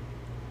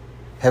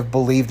 have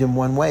believed in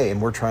one way.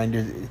 And we're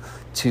trying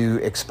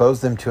to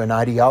expose them to an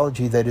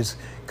ideology that is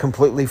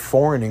completely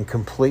foreign and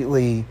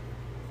completely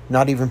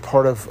not even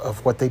part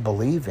of what they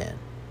believe in.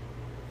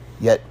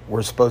 Yet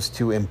we're supposed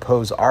to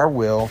impose our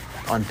will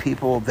on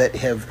people that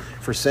have,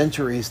 for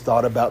centuries,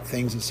 thought about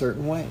things a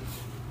certain way.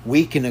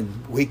 We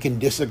can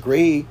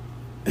disagree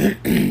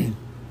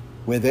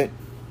with it,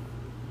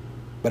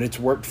 but it's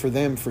worked for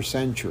them for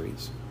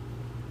centuries.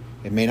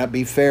 It may not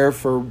be fair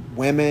for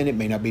women. It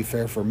may not be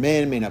fair for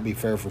men. It may not be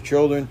fair for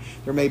children.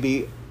 There may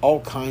be all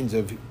kinds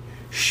of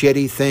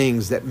shitty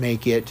things that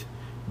make it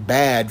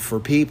bad for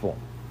people.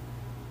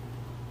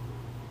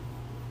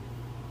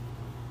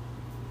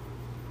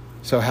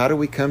 So how do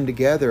we come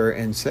together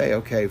and say,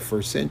 okay,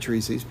 for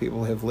centuries these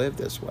people have lived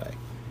this way?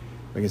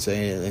 We can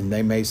say, and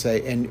they may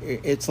say, and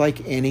it's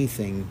like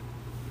anything.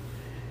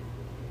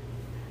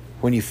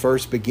 When you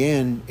first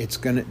begin, it's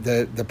gonna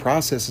the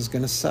process is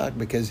gonna suck,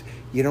 because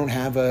you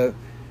haven't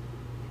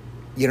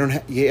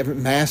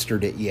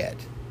mastered it yet.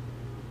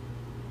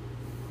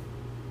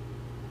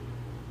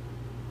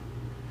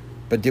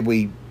 But did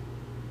we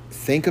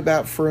think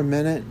about for a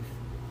minute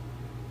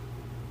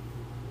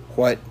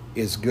what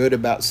is good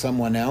about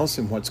someone else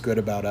and what's good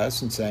about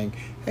us, and saying,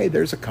 hey,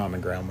 there's a common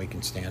ground we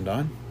can stand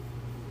on?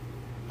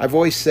 I've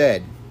always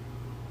said,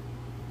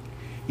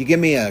 you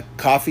give me a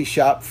coffee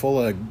shop full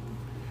of,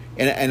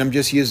 and I'm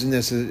just using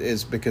this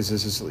as because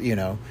this is,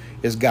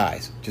 is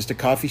guys, just a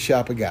coffee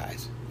shop of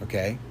guys,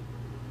 okay?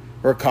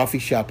 Or a coffee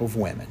shop of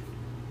women.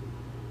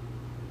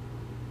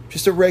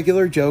 Just a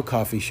regular Joe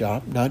coffee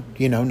shop, not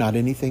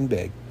anything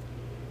big.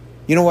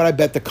 You know what? I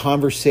bet the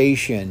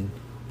conversation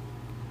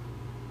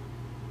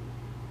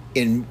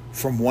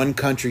from one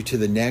country to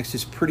the next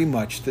is pretty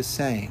much the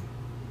same.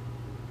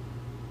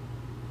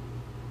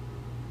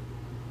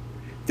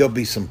 There'll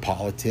be some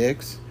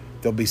politics.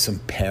 There'll be some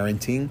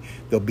parenting.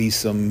 There'll be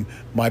some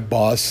my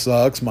boss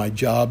sucks, my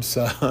job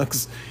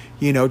sucks,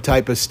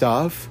 type of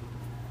stuff.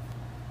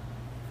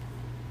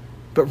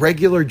 But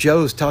regular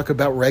Joes talk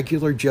about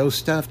regular Joe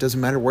stuff. Doesn't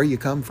matter where you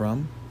come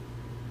from,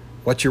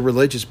 what your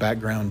religious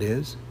background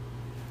is.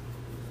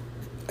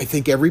 I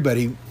think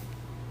everybody,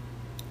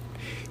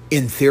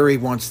 in theory,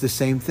 wants the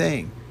same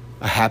thing.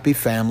 A happy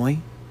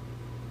family.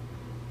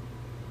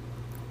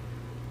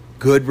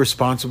 Good,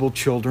 responsible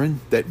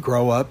children that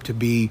grow up to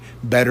be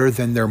better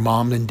than their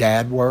mom and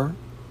dad were.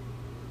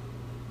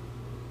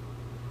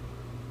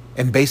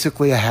 And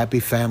basically a happy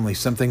family.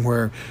 Something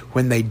where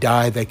when they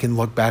die, they can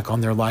look back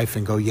on their life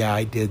and go, yeah,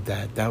 I did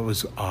that. That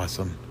was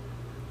awesome.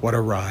 What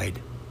a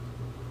ride.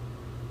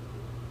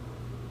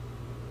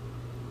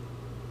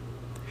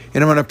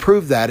 And I'm going to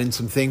prove that in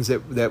some things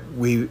that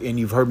and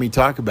you've heard me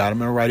talk about. I'm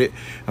going to write it.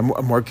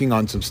 I'm working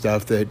on some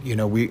stuff that,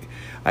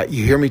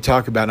 you hear me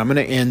talk about. I'm going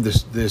to end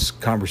this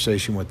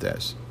conversation with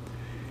this.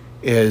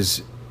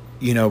 Is,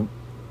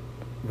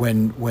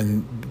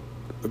 when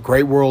the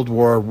Great World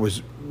War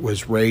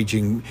was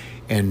raging,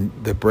 and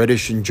the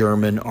British and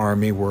German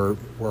army were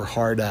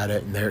hard at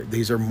it, and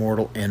these are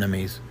mortal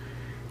enemies.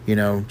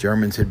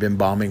 Germans had been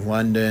bombing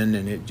London,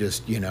 and it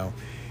just,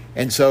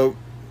 and so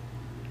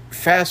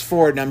fast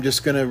forward, and I'm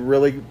just going to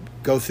really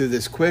go through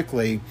this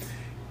quickly.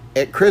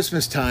 At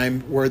Christmas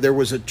time, where there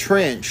was a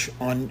trench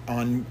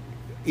on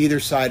either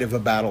side of a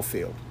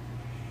battlefield,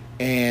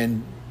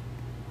 and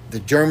the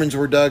Germans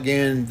were dug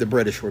in, the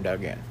British were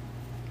dug in.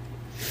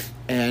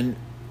 And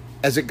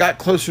as it got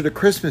closer to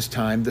Christmas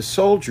time, the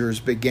soldiers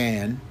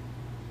began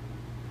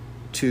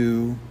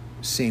to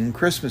sing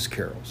Christmas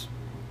carols.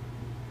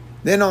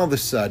 Then all of a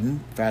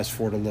sudden, fast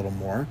forward a little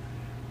more,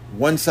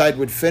 one side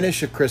would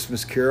finish a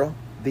Christmas carol,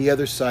 the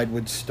other side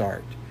would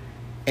start.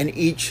 And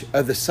each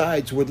of the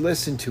sides would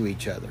listen to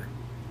each other.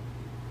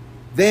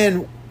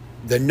 Then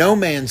the no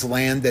man's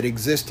land that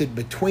existed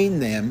between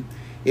them,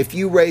 if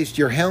you raised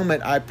your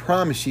helmet, I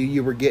promise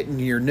you were getting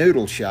your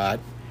noodle shot.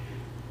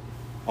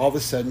 All of a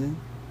sudden,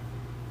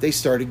 they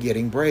started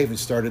getting brave and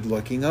started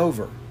looking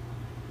over.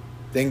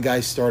 Then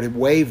guys started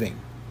waving.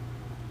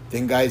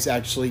 Then guys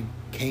actually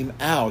came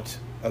out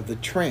of the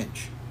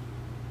trench.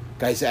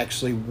 Guys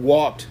actually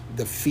walked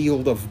the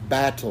field of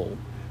battle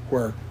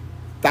where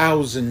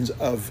thousands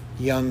of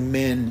young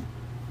men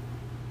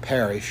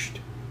perished.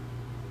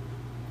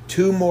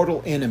 Two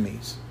mortal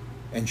enemies,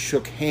 and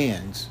shook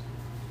hands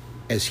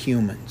as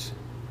humans.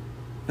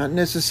 Not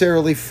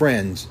necessarily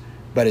friends,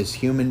 but as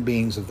human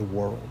beings of the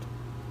world.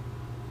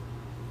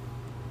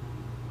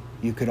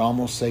 You could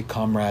almost say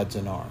comrades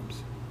in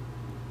arms.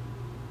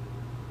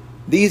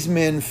 These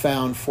men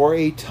found for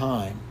a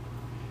time.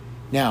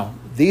 Now,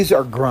 these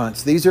are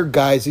grunts. These are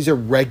guys. These are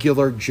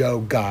regular Joe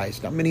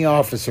guys. Not many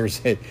officers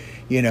hit,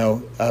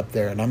 up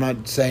there. And I'm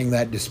not saying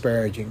that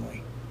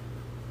disparagingly.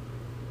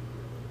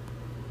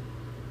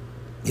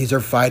 These are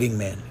fighting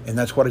men. And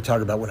that's what I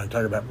talk about when I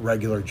talk about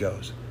regular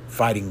Joes.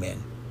 Fighting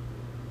men.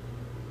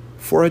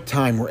 For a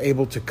time, we're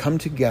able to come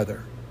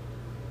together,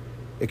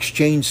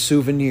 exchange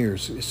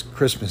souvenirs. It's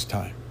Christmas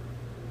time.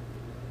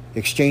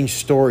 Exchange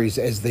stories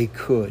as they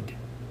could.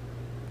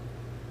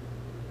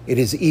 It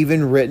is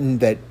even written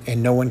that,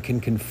 and no one can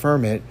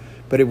confirm it,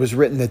 but it was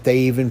written that they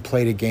even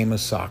played a game of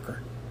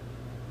soccer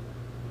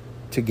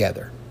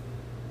together.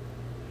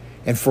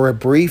 And for a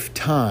brief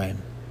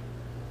time,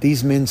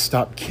 these men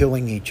stopped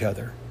killing each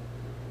other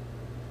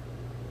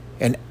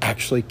and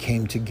actually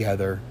came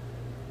together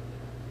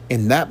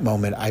in that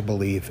moment, I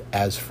believe,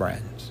 as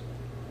friends.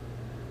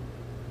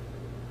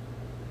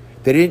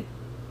 They didn't,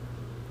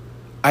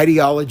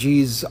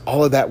 ideologies,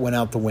 all of that went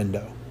out the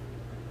window.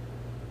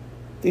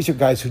 These are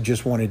guys who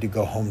just wanted to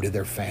go home to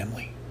their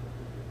family.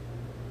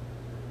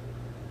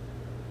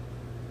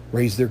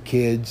 Raise their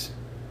kids,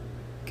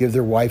 give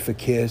their wife a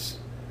kiss,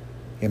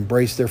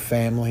 embrace their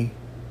family.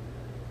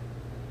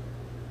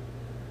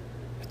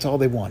 That's all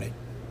they wanted,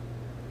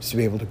 is to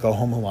be able to go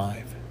home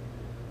alive.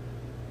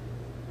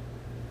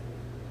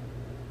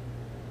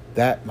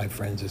 That, my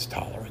friends, is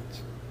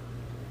tolerance.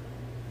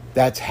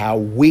 That's how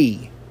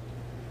we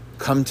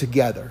come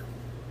together.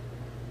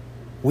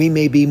 We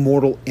may be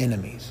mortal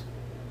enemies,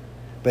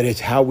 but it's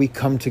how we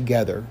come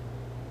together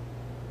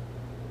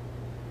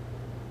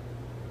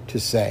to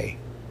say,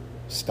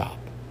 stop.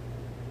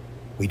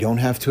 We don't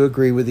have to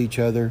agree with each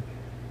other.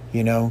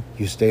 You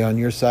stay on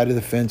your side of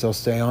the fence, I'll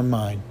stay on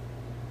mine.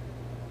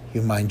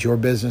 You mind your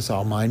business,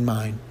 I'll mind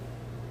mine.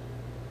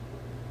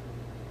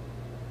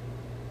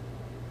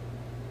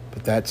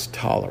 But that's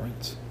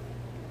tolerance.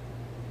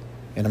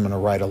 And I'm going to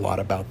write a lot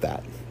about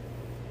that,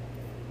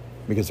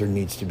 because there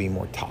needs to be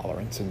more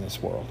tolerance in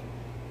this world.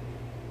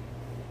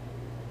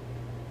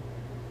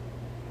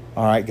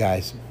 All right,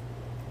 guys.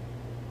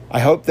 I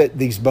hope that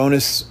these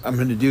I'm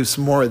going to do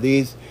some more of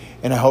these,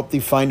 and I hope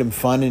you find them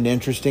fun and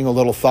interesting, a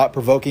little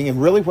thought-provoking.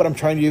 And really what I'm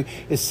trying to do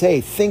is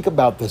think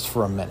about this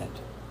for a minute.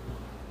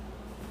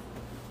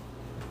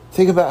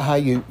 Think about how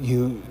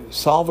you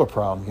solve a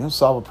problem. You don't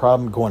solve a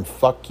problem going,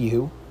 fuck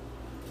you.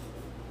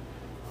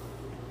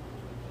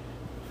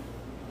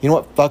 You know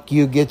what fuck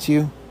you gets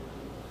you?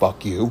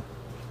 Fuck you.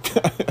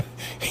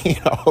 If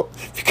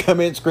you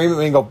come in screaming at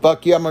me and go,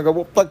 fuck you, I'm going to go,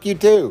 well, fuck you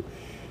too.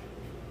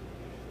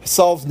 It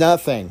solves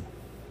nothing.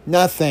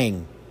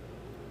 Nothing.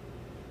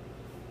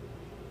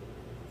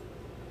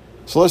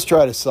 So let's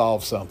try to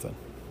solve something.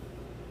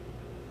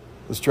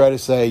 Let's try to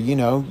say,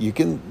 you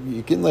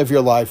can live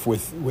your life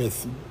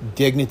with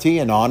dignity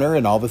and honor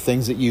and all the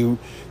things that you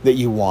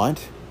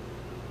want.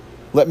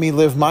 Let me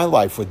live my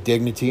life with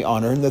dignity,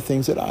 honor, and the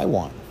things that I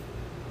want.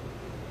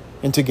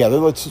 And together,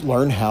 let's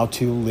learn how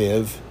to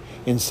live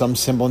in some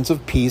semblance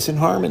of peace and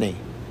harmony.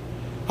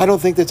 I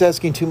don't think that's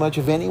asking too much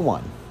of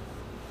anyone.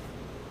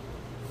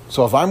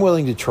 So if I'm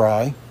willing to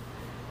try,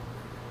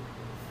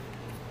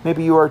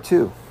 maybe you are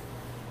too.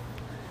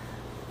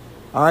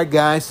 All right,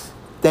 guys.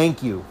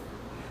 Thank you.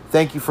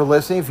 Thank you for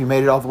listening. If you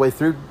made it all the way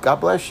through,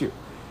 God bless you.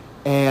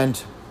 And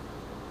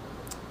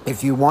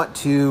if you want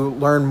to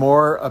learn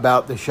more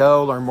about the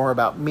show, learn more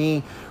about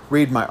me,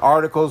 read my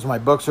articles. My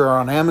books are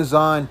on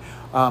Amazon,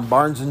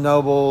 Barnes &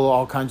 Noble,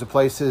 all kinds of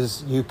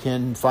places. You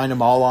can find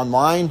them all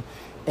online.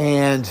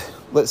 And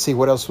let's see,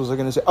 what else was I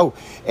going to say? Oh,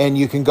 and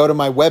you can go to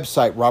my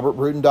website,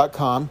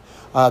 robertrutan.com.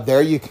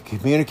 There you can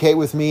communicate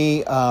with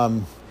me,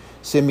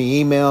 send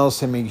me emails,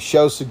 send me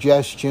show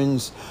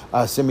suggestions,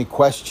 send me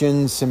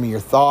questions, send me your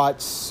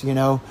thoughts,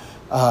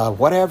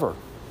 whatever.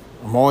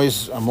 I'm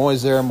always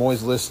there. I'm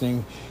always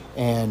listening,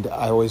 and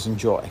I always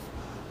enjoy.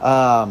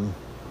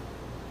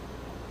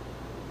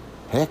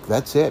 Heck,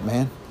 that's it,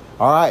 man.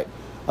 All right.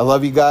 I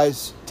love you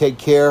guys. Take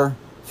care.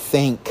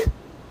 Think.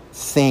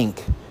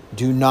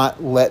 Do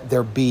not let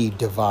there be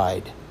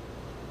divide.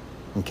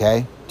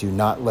 Okay? Do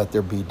not let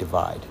there be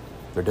divide.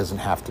 There doesn't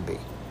have to be.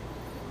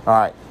 All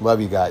right.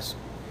 Love you guys.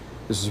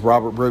 This is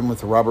Robert Bruton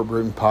with the Robert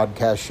Bruton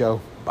Podcast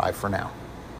Show. Bye for now.